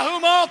wisdom by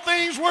whom all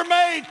things were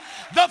made.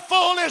 The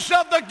fullness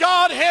of the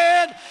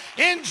Godhead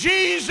in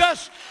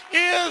Jesus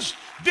is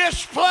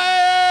displayed.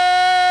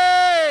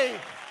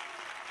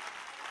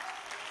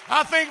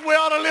 I think we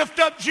ought to lift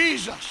up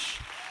Jesus.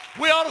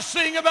 We ought to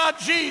sing about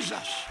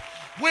Jesus.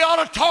 We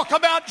ought to talk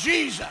about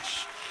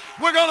Jesus.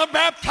 We're going to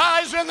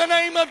baptize in the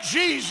name of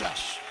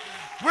Jesus.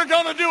 We're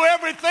going to do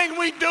everything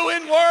we do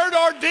in word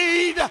or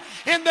deed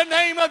in the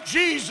name of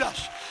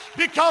Jesus.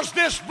 Because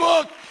this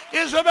book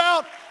is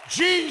about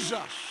Jesus.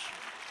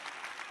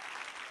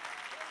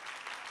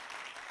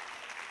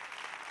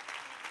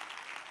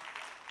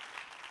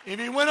 If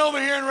you went over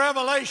here in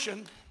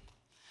Revelation,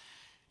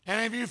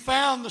 and if you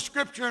found the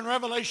scripture in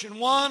Revelation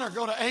 1 or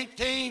go to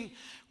 18,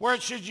 where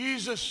it says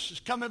Jesus is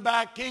coming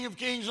back, King of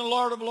Kings and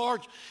Lord of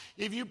Lords,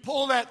 if you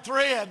pull that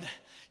thread,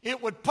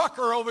 it would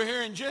pucker over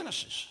here in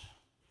Genesis.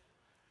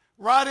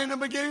 Right in the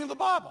beginning of the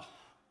Bible.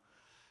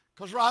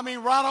 Because, right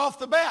off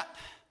the bat,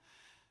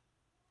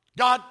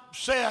 God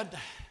said,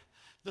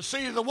 the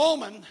seed of the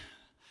woman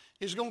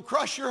is going to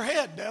crush your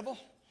head, devil.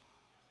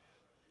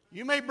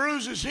 You may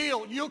bruise his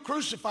heel. You'll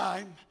crucify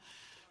him.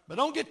 But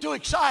don't get too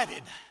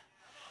excited.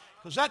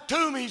 Because that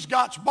tomb he's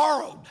got's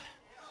borrowed.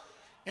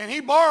 And he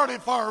borrowed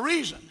it for a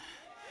reason.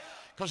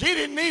 Because he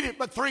didn't need it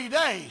but 3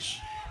 days.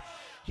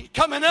 He's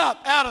coming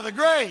up out of the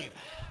grave.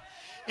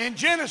 In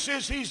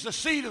Genesis, he's the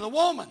seed of the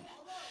woman.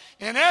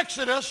 In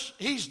Exodus,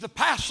 he's the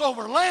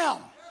Passover lamb.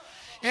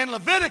 In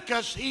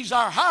Leviticus, he's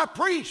our high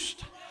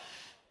priest.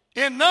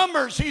 In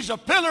Numbers, he's a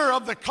pillar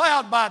of the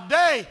cloud by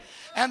day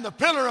and the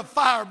pillar of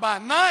fire by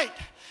night.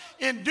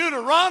 In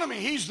Deuteronomy,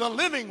 he's the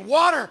living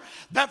water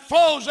that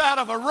flows out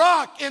of a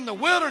rock in the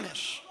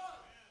wilderness.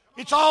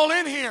 It's all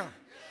in here.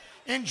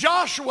 In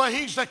Joshua,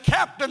 he's the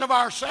captain of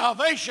our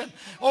salvation.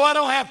 Oh, I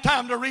don't have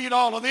time to read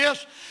all of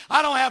this.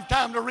 I don't have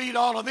time to read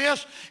all of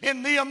this.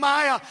 In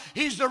Nehemiah,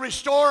 he's the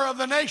restorer of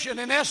the nation.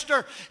 In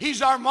Esther,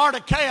 he's our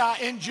Mordecai.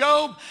 In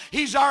Job,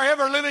 he's our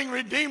ever-living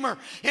Redeemer.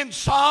 In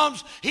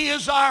Psalms, he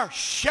is our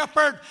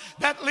shepherd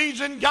that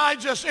leads and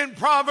guides us. In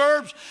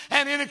Proverbs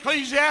and in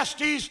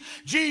Ecclesiastes,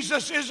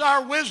 Jesus is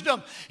our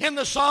wisdom. In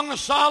the Song of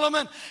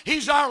Solomon,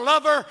 he's our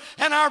lover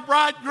and our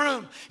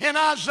bridegroom. In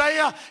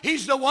Isaiah,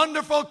 he's the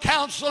wonderful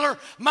counselor Healer,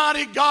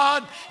 Mighty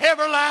God,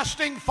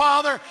 Everlasting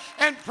Father,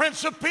 and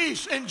Prince of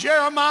Peace. In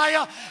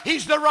Jeremiah,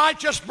 He's the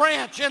righteous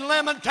branch. In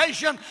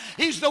Lamentation,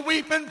 He's the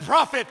weeping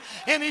prophet.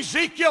 In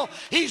Ezekiel,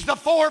 He's the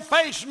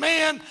four-faced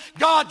man,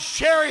 God's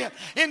chariot.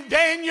 In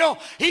Daniel,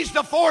 He's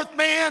the fourth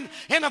man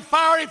in a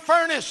fiery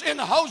furnace. In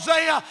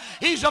Hosea,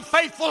 He's a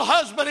faithful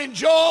husband. In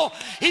Joel,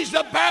 He's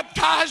the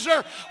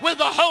baptizer with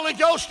the Holy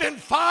Ghost and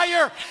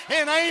fire.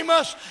 In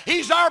Amos,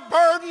 He's our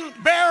burden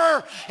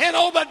bearer. In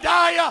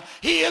Obadiah,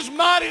 He is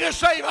mighty to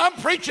save. I'm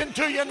preaching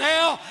to you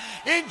now.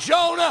 In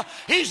Jonah,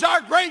 He's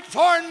our great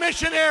foreign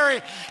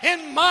missionary.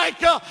 In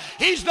Micah,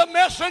 He's the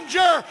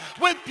messenger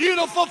with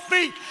beautiful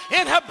feet.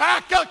 In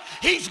Habakkuk,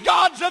 He's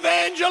God's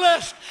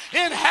evangelist.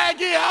 In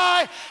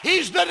Haggai,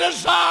 He's the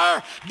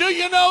desire. Do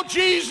you know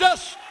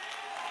Jesus?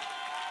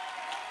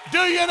 Do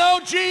you know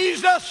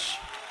Jesus?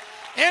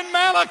 In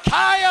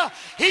Malachi,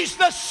 He's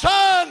the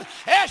Son,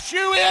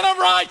 S-U-N, of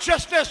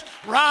righteousness,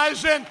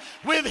 rising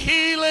with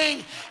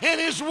healing in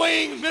His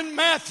wings. In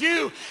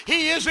Matthew,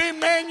 He is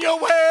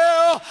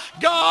Emmanuel,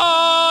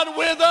 God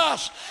with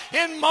us.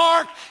 In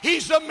Mark,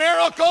 He's the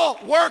miracle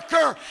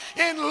worker.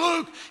 In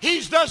Luke,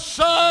 He's the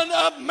Son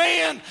of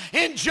Man.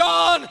 In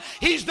John,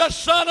 He's the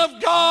Son of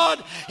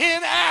God.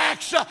 In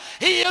Acts,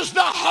 He is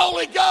the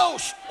Holy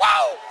Ghost.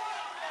 Whoa!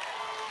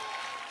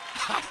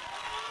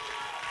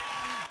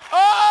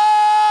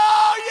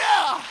 Oh,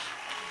 yeah.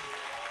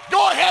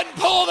 Go ahead and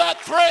pull that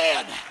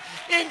thread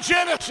in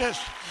Genesis.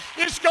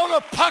 It's going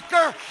to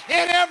pucker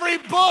in every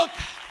book.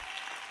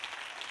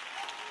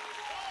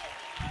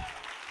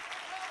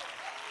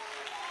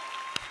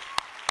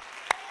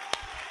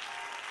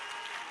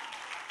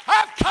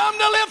 I've come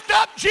to lift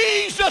up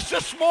Jesus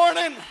this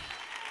morning.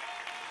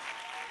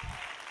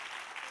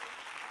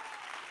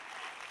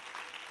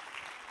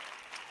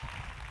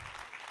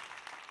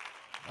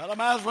 Well, I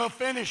might as well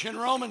finish. In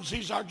Romans,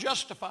 He's our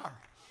justifier.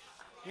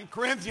 In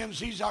Corinthians,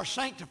 He's our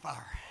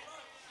sanctifier.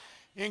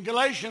 In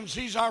Galatians,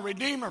 He's our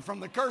redeemer from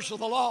the curse of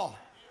the law.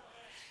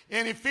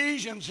 In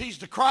Ephesians, He's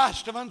the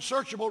Christ of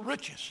unsearchable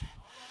riches.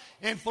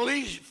 In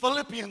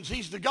Philippians,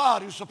 He's the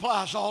God who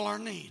supplies all our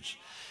needs.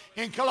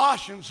 In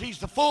Colossians, He's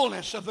the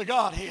fullness of the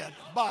Godhead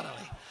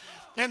bodily.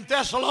 In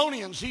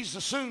Thessalonians, He's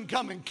the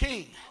soon-coming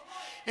King.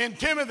 In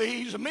Timothy,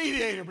 He's a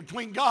mediator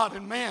between God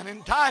and man.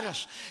 In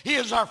Titus, He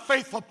is our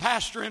faithful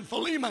pastor. In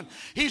Philemon,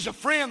 He's a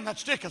friend that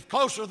sticketh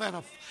closer than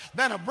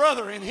a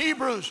brother. In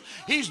Hebrews,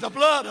 He's the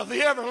blood of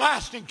the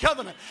everlasting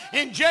covenant.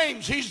 In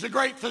James, He's the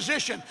great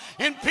physician.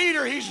 In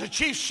Peter, He's the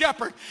chief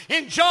shepherd.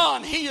 In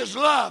John, He is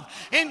love.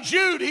 In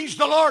Jude, He's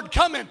the Lord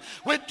coming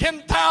with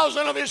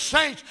 10,000 of His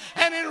saints.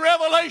 And in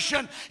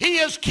Revelation, He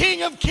is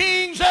King of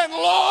kings and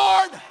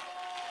Lord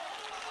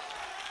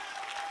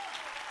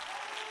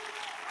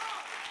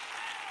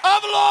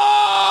of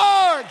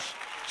lords.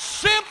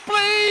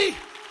 Simply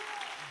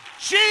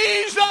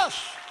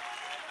Jesus.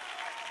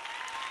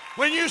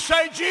 When you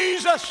say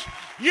Jesus,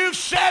 you've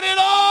said it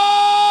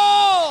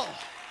all.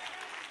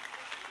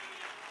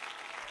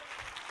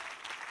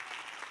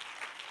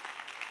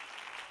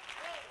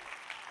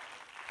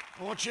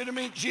 I want you to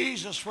meet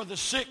Jesus where the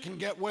sick can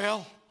get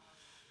well,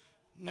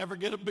 never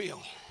get a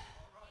bill.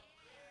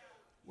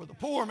 Where the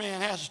poor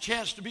man has a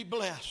chance to be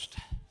blessed.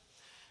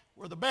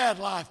 Where the bad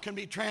life can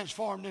be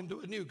transformed into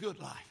a new good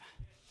life.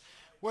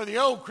 Where the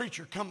old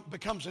creature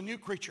becomes a new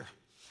creature.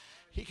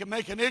 He can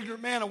make an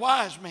ignorant man a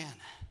wise man.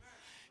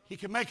 He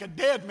can make a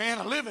dead man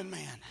a living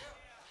man.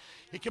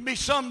 It can be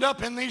summed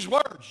up in these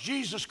words: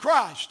 Jesus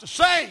Christ, the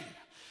same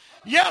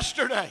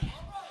yesterday,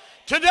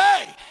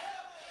 today,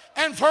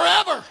 and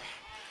forever.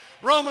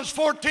 Romans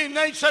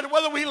 14:8 said,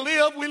 whether we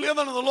live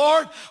unto the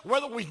Lord.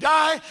 Whether we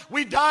die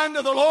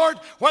unto the Lord.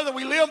 Whether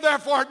we live,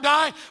 therefore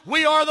die,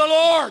 we are the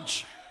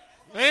Lord's.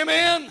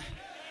 Amen.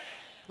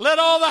 Let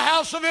all the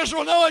house of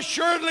Israel know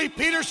assuredly,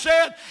 Peter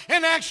said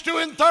in Acts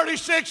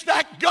 2:36,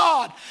 that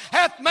God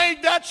hath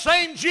made that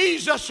same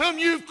Jesus whom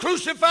you've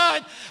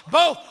crucified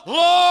both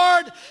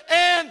Lord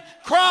and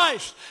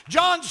Christ.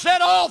 John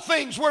said all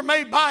things were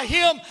made by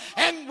Him,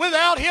 and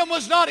without Him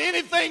was not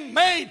anything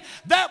made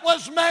that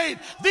was made.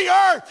 The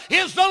earth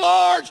is the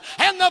Lord's,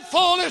 and the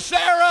fullness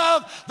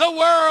thereof, the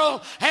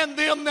world and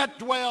them that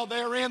dwell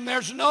therein.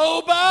 There's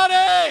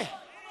nobody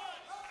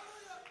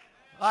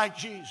like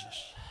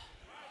Jesus.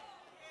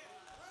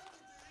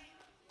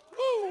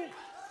 Woo.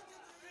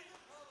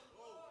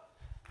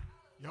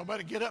 Y'all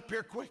better get up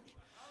here quick.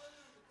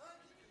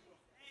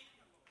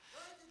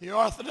 The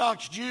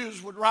Orthodox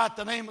Jews would write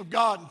the name of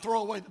God and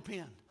throw away the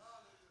pen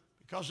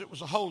because it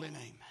was a holy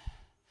name.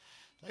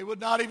 They would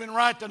not even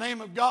write the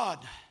name of God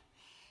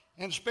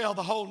and spell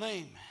the whole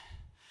name.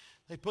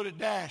 They put a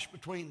dash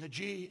between the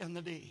G and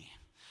the D.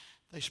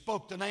 They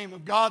spoke the name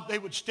of God, they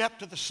would step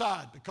to the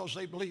side because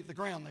they believed the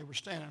ground they were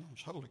standing on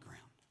was holy ground.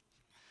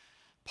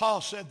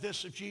 Paul said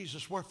this of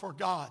Jesus, wherefore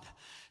God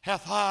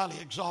hath highly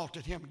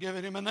exalted Him,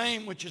 given Him a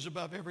name which is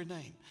above every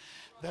name,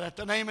 that at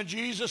the name of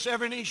Jesus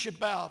every knee should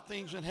bow,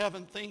 things in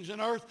heaven, things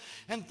in earth,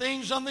 and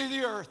things under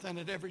the earth, and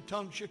that every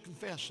tongue should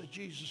confess that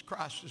Jesus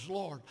Christ is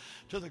Lord,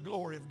 to the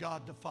glory of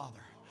God the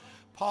Father.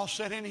 Paul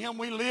said in Him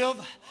we live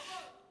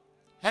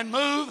and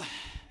move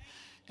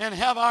and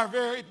have our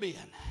very being.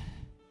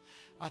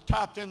 I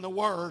typed in the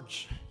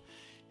words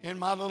in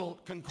my little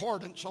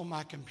concordance on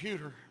my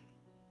computer.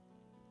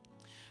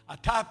 I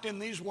typed in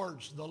these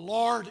words, the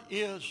Lord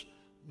is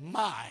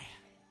my.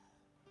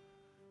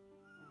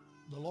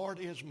 The Lord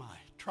is my.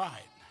 Try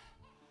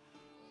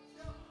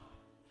it.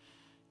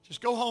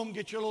 Just go home,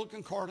 get your little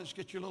concordance,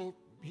 get your little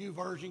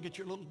YouVersion, get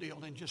your little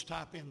deal, and just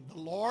type in the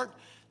Lord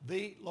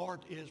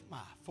is my.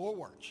 4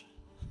 words.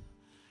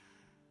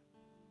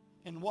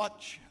 And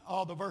watch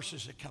all the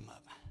verses that come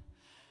up.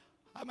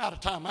 I'm out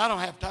of time. I don't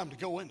have time to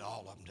go into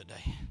all of them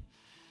today.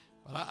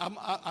 But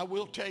I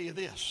will tell you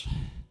this.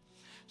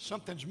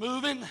 Something's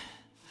moving.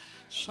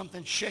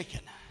 Something's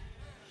shaking.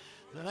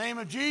 The name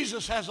of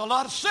Jesus has a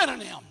lot of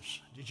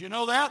synonyms. Did you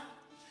know that?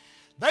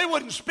 They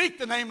wouldn't speak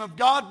the name of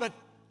God, but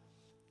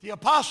the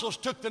apostles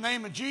took the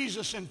name of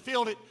Jesus and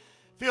filled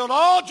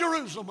all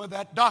Jerusalem with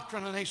that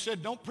doctrine. And they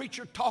said, don't preach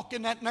or talk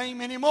in that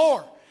name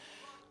anymore.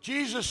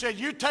 Jesus said,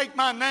 you take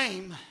my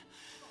name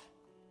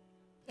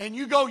and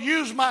you go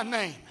use my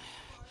name.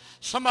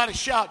 Somebody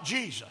shout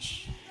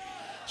Jesus.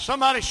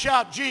 Somebody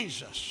shout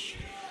Jesus.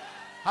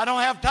 I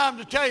don't have time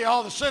to tell you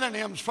all the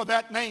synonyms for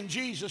that name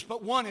Jesus,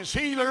 but one is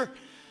healer.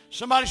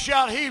 Somebody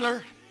shout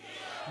healer.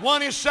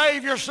 One is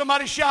Savior.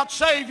 Somebody shout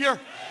Savior.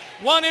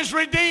 One is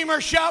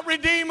Redeemer. Shout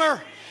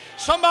Redeemer.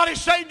 Somebody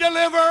say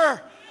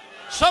deliverer.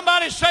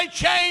 Somebody say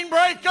chain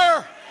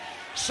breaker.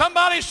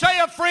 Somebody say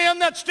a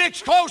friend that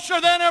sticks closer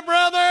than a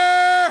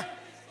brother.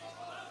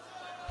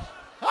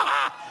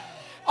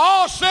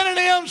 All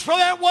synonyms for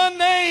that one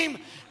name,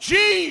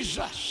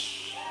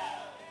 Jesus.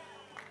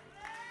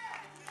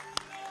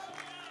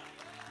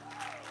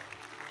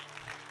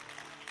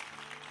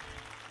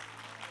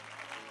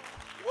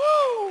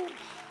 Woo!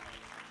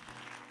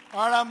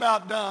 All right, I'm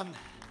about done.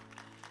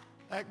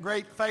 That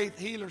great faith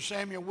healer,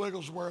 Samuel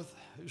Wigglesworth,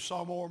 who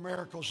saw more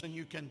miracles than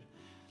you can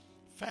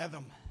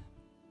fathom,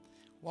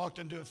 walked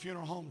into a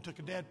funeral home, took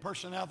a dead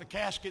person out of the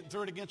casket and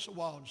threw it against the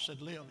wall and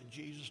said, live in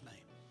Jesus' name.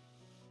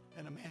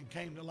 And a man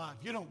came to life.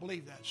 You don't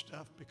believe that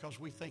stuff because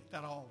we think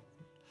that all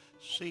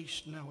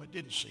ceased. No, it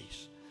didn't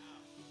cease.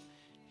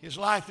 His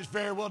life is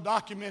very well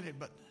documented,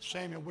 but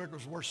Samuel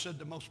Wigglesworth said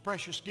the most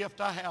precious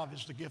gift I have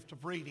is the gift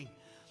of reading.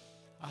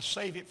 I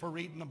save it for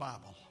reading the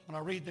Bible. When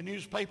I read the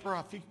newspaper,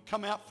 I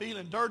come out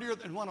feeling dirtier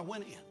than when I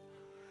went in.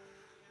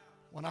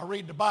 When I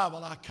read the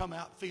Bible, I come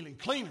out feeling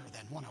cleaner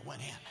than when I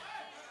went in.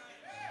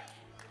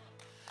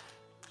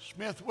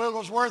 Smith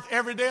Wigglesworth,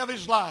 every day of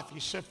his life, he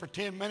said, for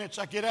 10 minutes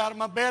I get out of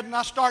my bed and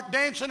I start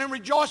dancing and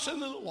rejoicing in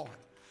the Lord.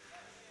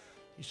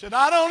 He said,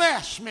 I don't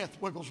ask Smith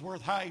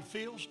Wigglesworth how he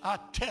feels. I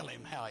tell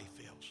him how he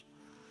feels.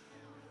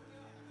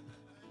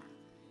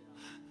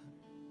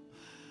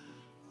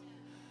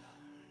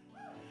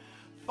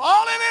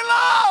 Falling in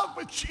love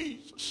with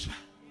Jesus.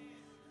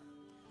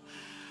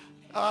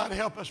 God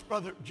help us,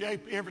 Brother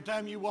JP. Every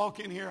time you walk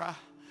in here, I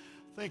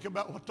think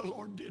about what the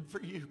Lord did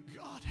for you.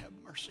 God have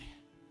mercy.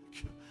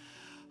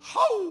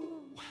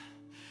 Oh,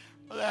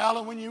 Brother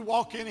Allen, when you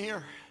walk in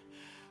here,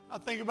 I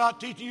think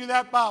about teaching you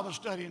that Bible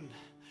study and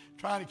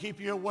trying to keep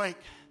you awake.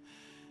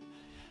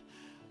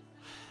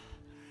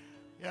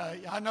 Yeah,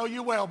 I know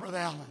you well, Brother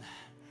Allen.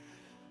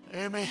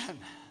 Amen.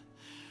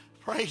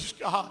 Praise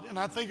God. And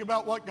I think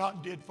about what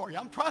God did for you.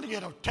 I'm trying to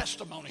get a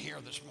testimony here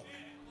this morning.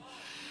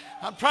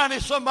 I'm trying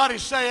to somebody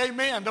say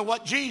amen to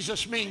what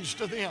Jesus means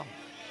to them.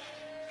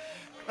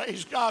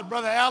 Praise God.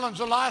 Brother Allen's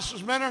a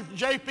licensed minister.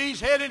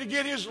 JP's headed to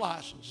get his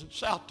license in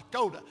South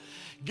Dakota.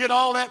 Get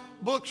all that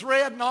books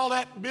read and all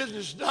that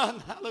business done.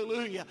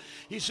 Hallelujah.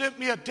 He sent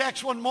me a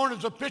text one morning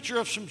with a picture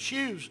of some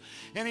shoes.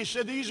 And he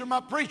said, these are my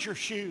preacher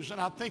shoes. And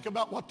I think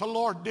about what the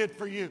Lord did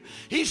for you.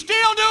 He's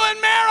still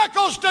doing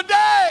miracles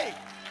today.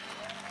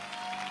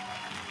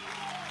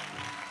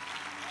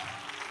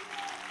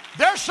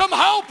 There's some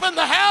hope in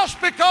the house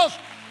because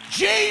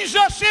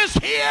Jesus is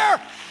here.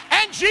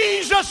 And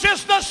Jesus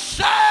is the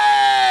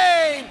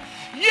same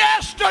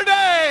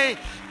yesterday,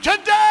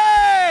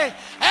 today,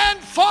 and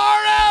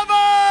forever.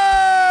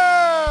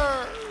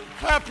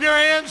 Clap your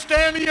hands,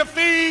 stand to your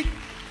feet.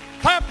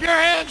 Clap your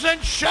hands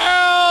and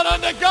shout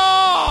unto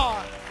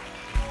God.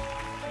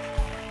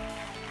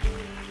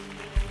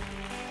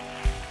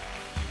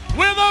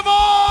 With a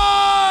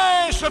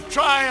voice of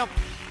triumph.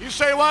 You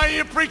say, why are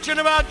you preaching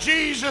about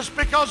Jesus?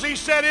 Because he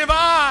said, if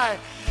I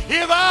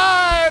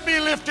be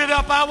lifted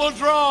up, I will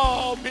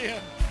draw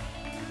men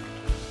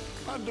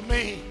unto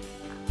me.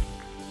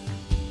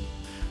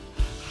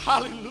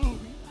 Hallelujah.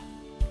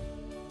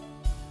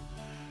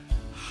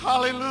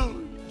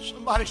 Hallelujah.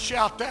 Somebody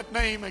shout that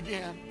name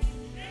again.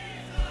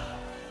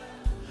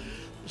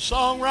 The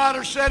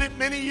songwriter said it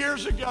many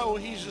years ago.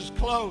 He's as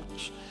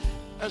close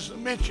as the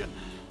mention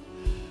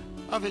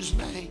of his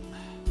name.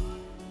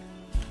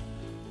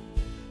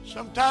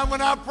 Sometime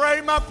when I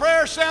pray, my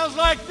prayer sounds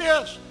like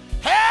this.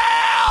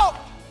 Help!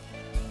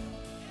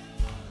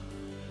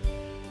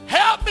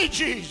 Help me,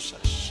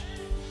 Jesus.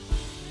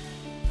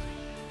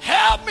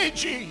 Help me,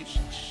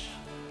 Jesus.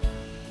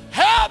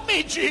 Help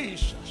me,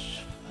 Jesus.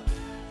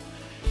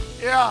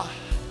 Yeah.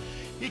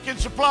 He can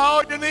supply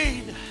all your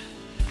need.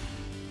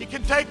 He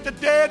can take the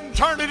dead and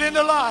turn it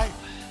into life.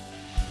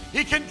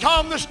 He can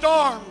calm the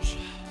storms.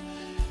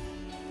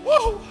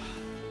 Woo!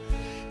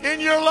 In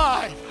your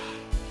life.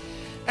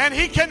 And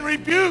He can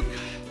rebuke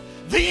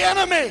the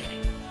enemy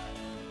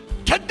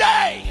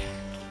today.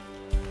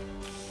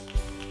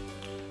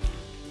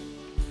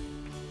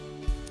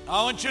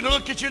 I want you to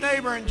look at your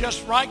neighbor and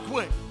just right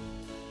quick.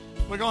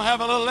 We're going to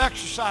have a little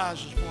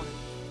exercise this morning.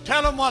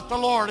 Tell them what the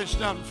Lord has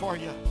done for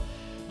you.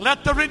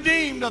 Let the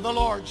redeemed of the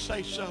Lord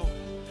say so.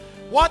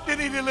 What did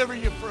He deliver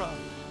you from?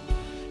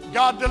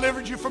 God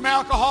delivered you from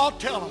alcohol?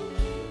 Tell them.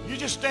 You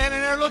just standing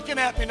there looking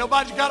at me.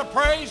 Nobody's got a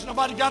praise.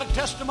 Nobody's got a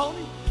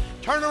testimony.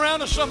 Turn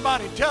around to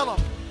somebody. Tell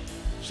them.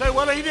 Say,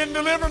 well, He didn't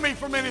deliver me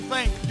from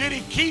anything. Did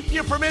He keep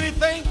you from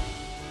anything?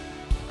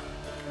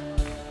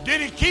 Did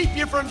He keep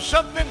you from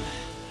something?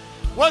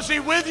 Was He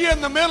with you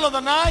in the middle of the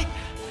night?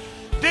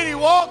 Did He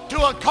walk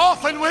to a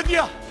coffin with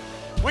you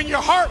when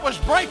your heart was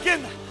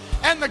breaking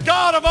and the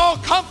God of all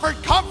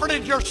comfort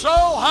comforted your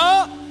soul,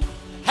 huh?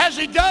 Has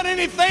He done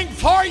anything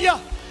for you?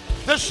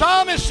 The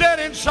psalmist said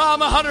in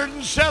Psalm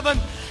 107,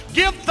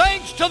 give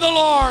thanks to the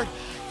Lord,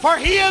 for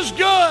He is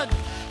good.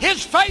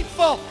 His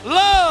faithful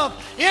love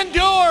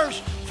endures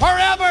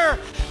forever.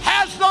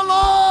 Has the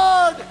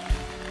Lord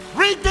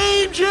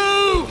redeemed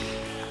you?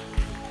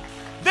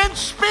 Then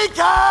speak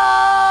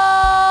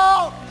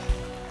out.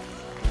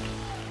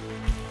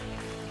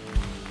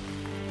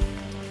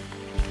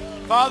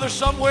 Father,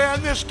 somewhere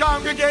in this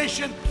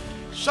congregation,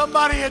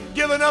 somebody had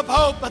given up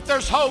hope, but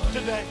there's hope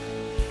today.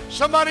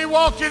 Somebody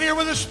walked in here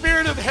with the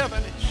spirit of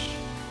heaviness.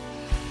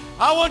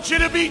 I want you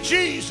to be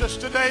Jesus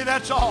today,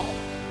 that's all.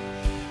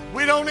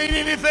 We don't need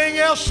anything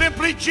else,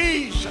 simply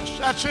Jesus.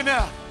 That's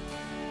enough.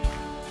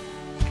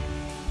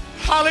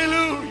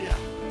 Hallelujah.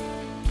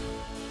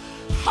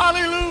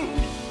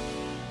 Hallelujah.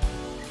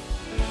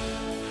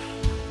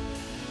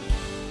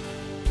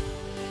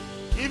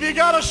 If you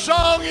got a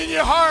song in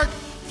your heart,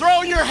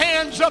 throw your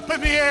hands up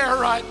in the air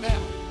right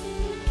now.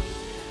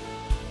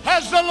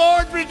 Has the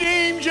Lord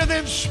redeemed you?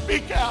 Then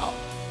speak out.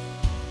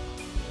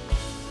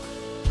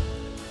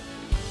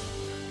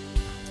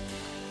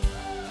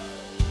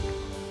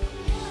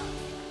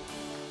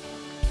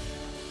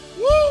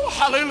 Woo,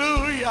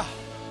 hallelujah.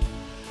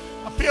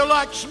 I feel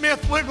like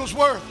Smith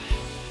Wigglesworth.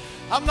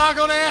 I'm not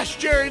going to ask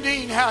Jerry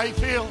Dean how he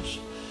feels.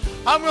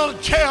 I'm going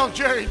to tell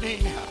Jerry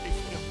Dean how he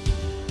feels.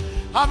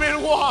 I've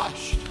been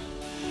washed.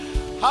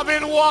 I've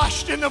been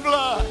washed in the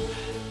blood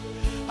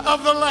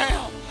of the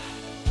Lamb.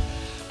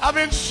 I've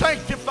been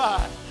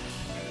sanctified.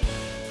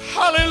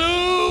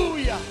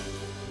 Hallelujah.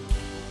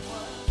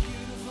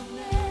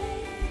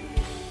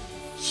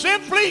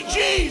 Simply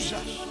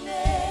Jesus.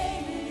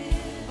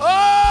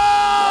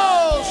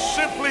 Oh,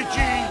 simply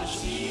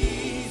Jesus.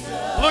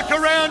 Look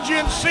around you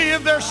and see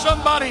if there's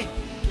somebody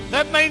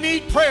that may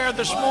need prayer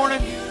this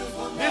morning.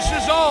 This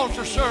is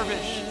altar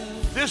service.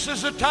 This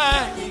is a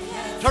time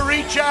to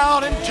reach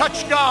out and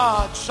touch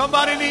God.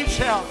 Somebody needs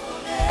help.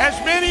 As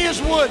many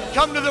as would,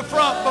 come to the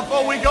front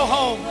before we go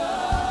home.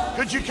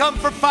 Could you come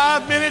for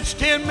 5 minutes,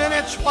 10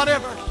 minutes,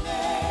 whatever?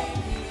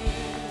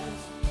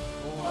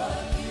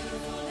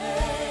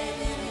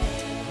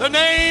 The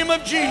name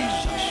of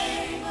Jesus.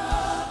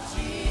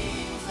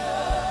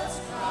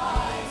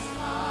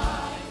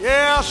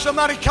 Yeah,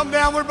 somebody come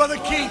down with Brother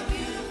Keith.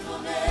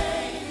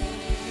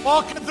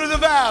 Walking through the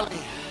valley.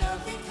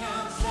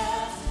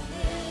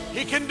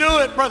 He can do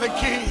it, Brother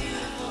Keith.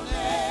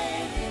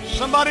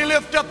 Somebody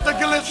lift up the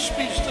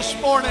Gillespie's this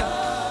morning.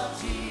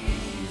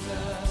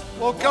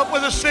 Woke up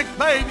with a sick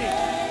baby.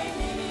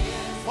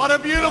 What a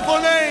beautiful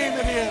name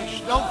it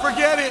is. Don't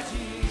forget it.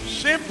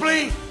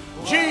 Simply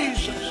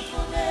Jesus.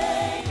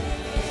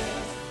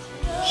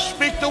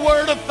 Speak the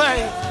word of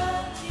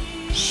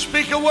faith.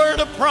 Speak a word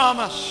of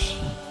promise.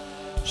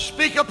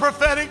 Speak a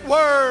prophetic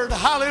word.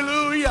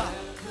 Hallelujah.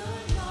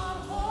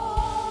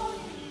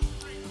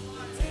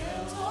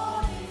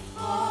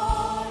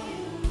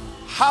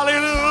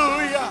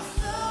 Hallelujah.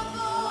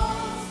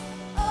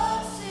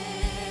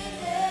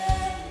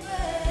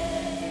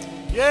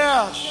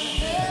 Yes.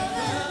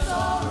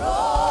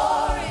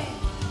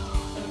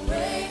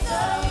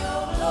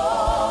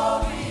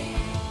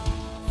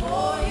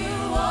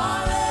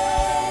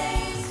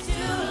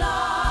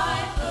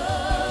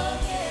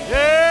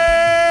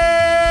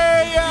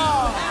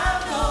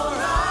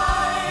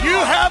 You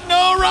have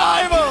no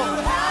rival.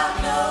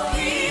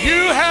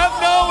 You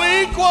have no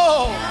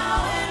equal.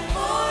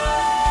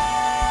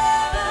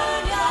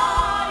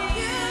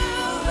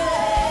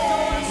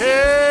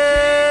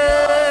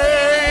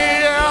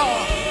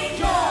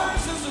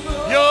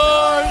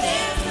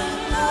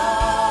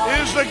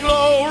 The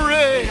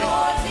glory.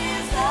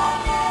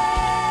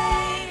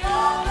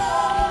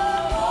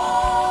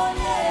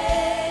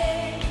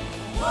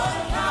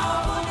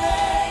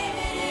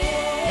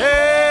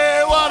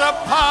 Hey, what a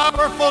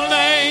powerful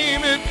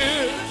name it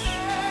is.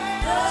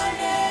 The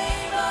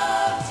name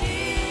of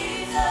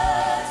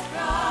Jesus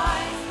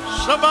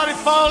Christ. Somebody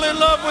fall in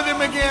love with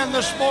Him again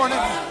this morning.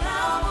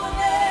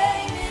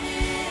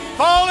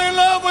 Fall in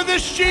love with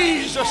this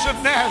Jesus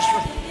of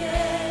Nazareth.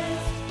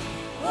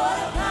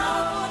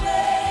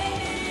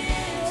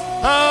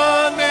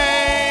 The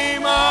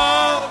name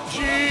of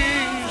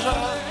Jesus.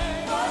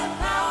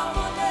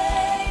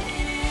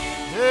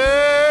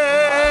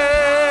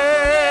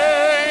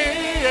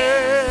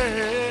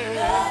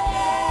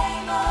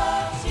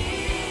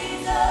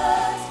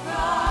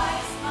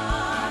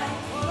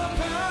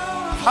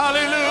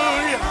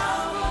 Hallelujah.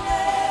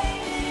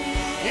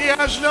 He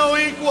has no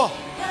equal.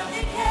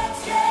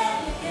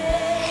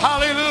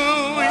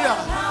 Hallelujah.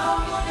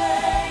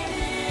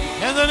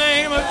 In the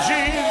name of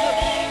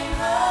Jesus.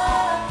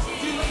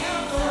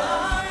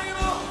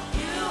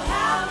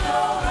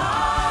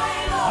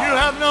 You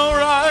have no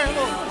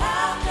rival.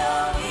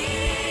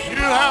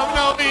 You have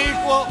no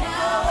equal.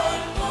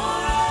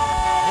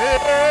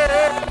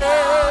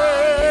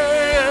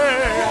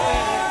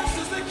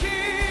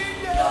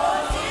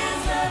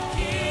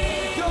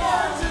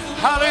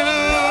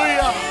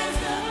 Hallelujah.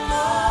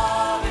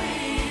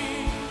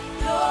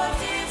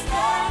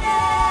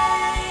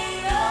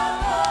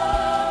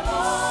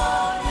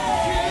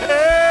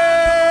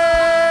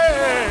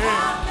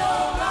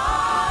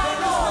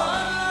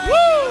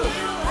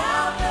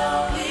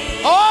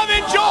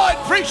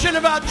 Preaching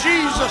about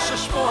Jesus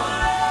this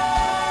morning.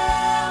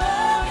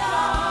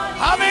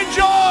 I've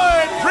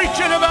enjoyed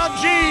preaching about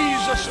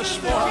Jesus this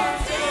morning.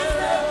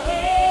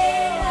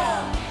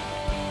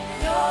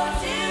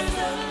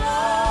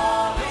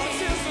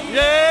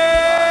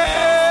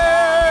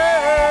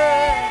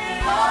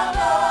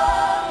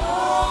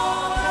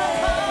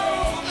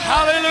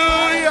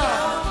 Hallelujah.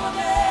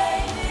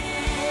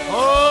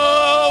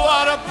 Oh,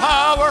 what a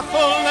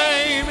powerful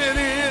name it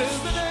is.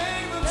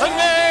 The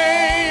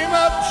name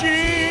of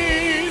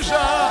Jesus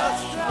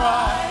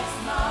Christ.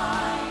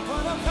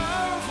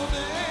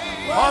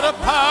 What a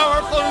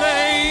powerful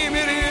name.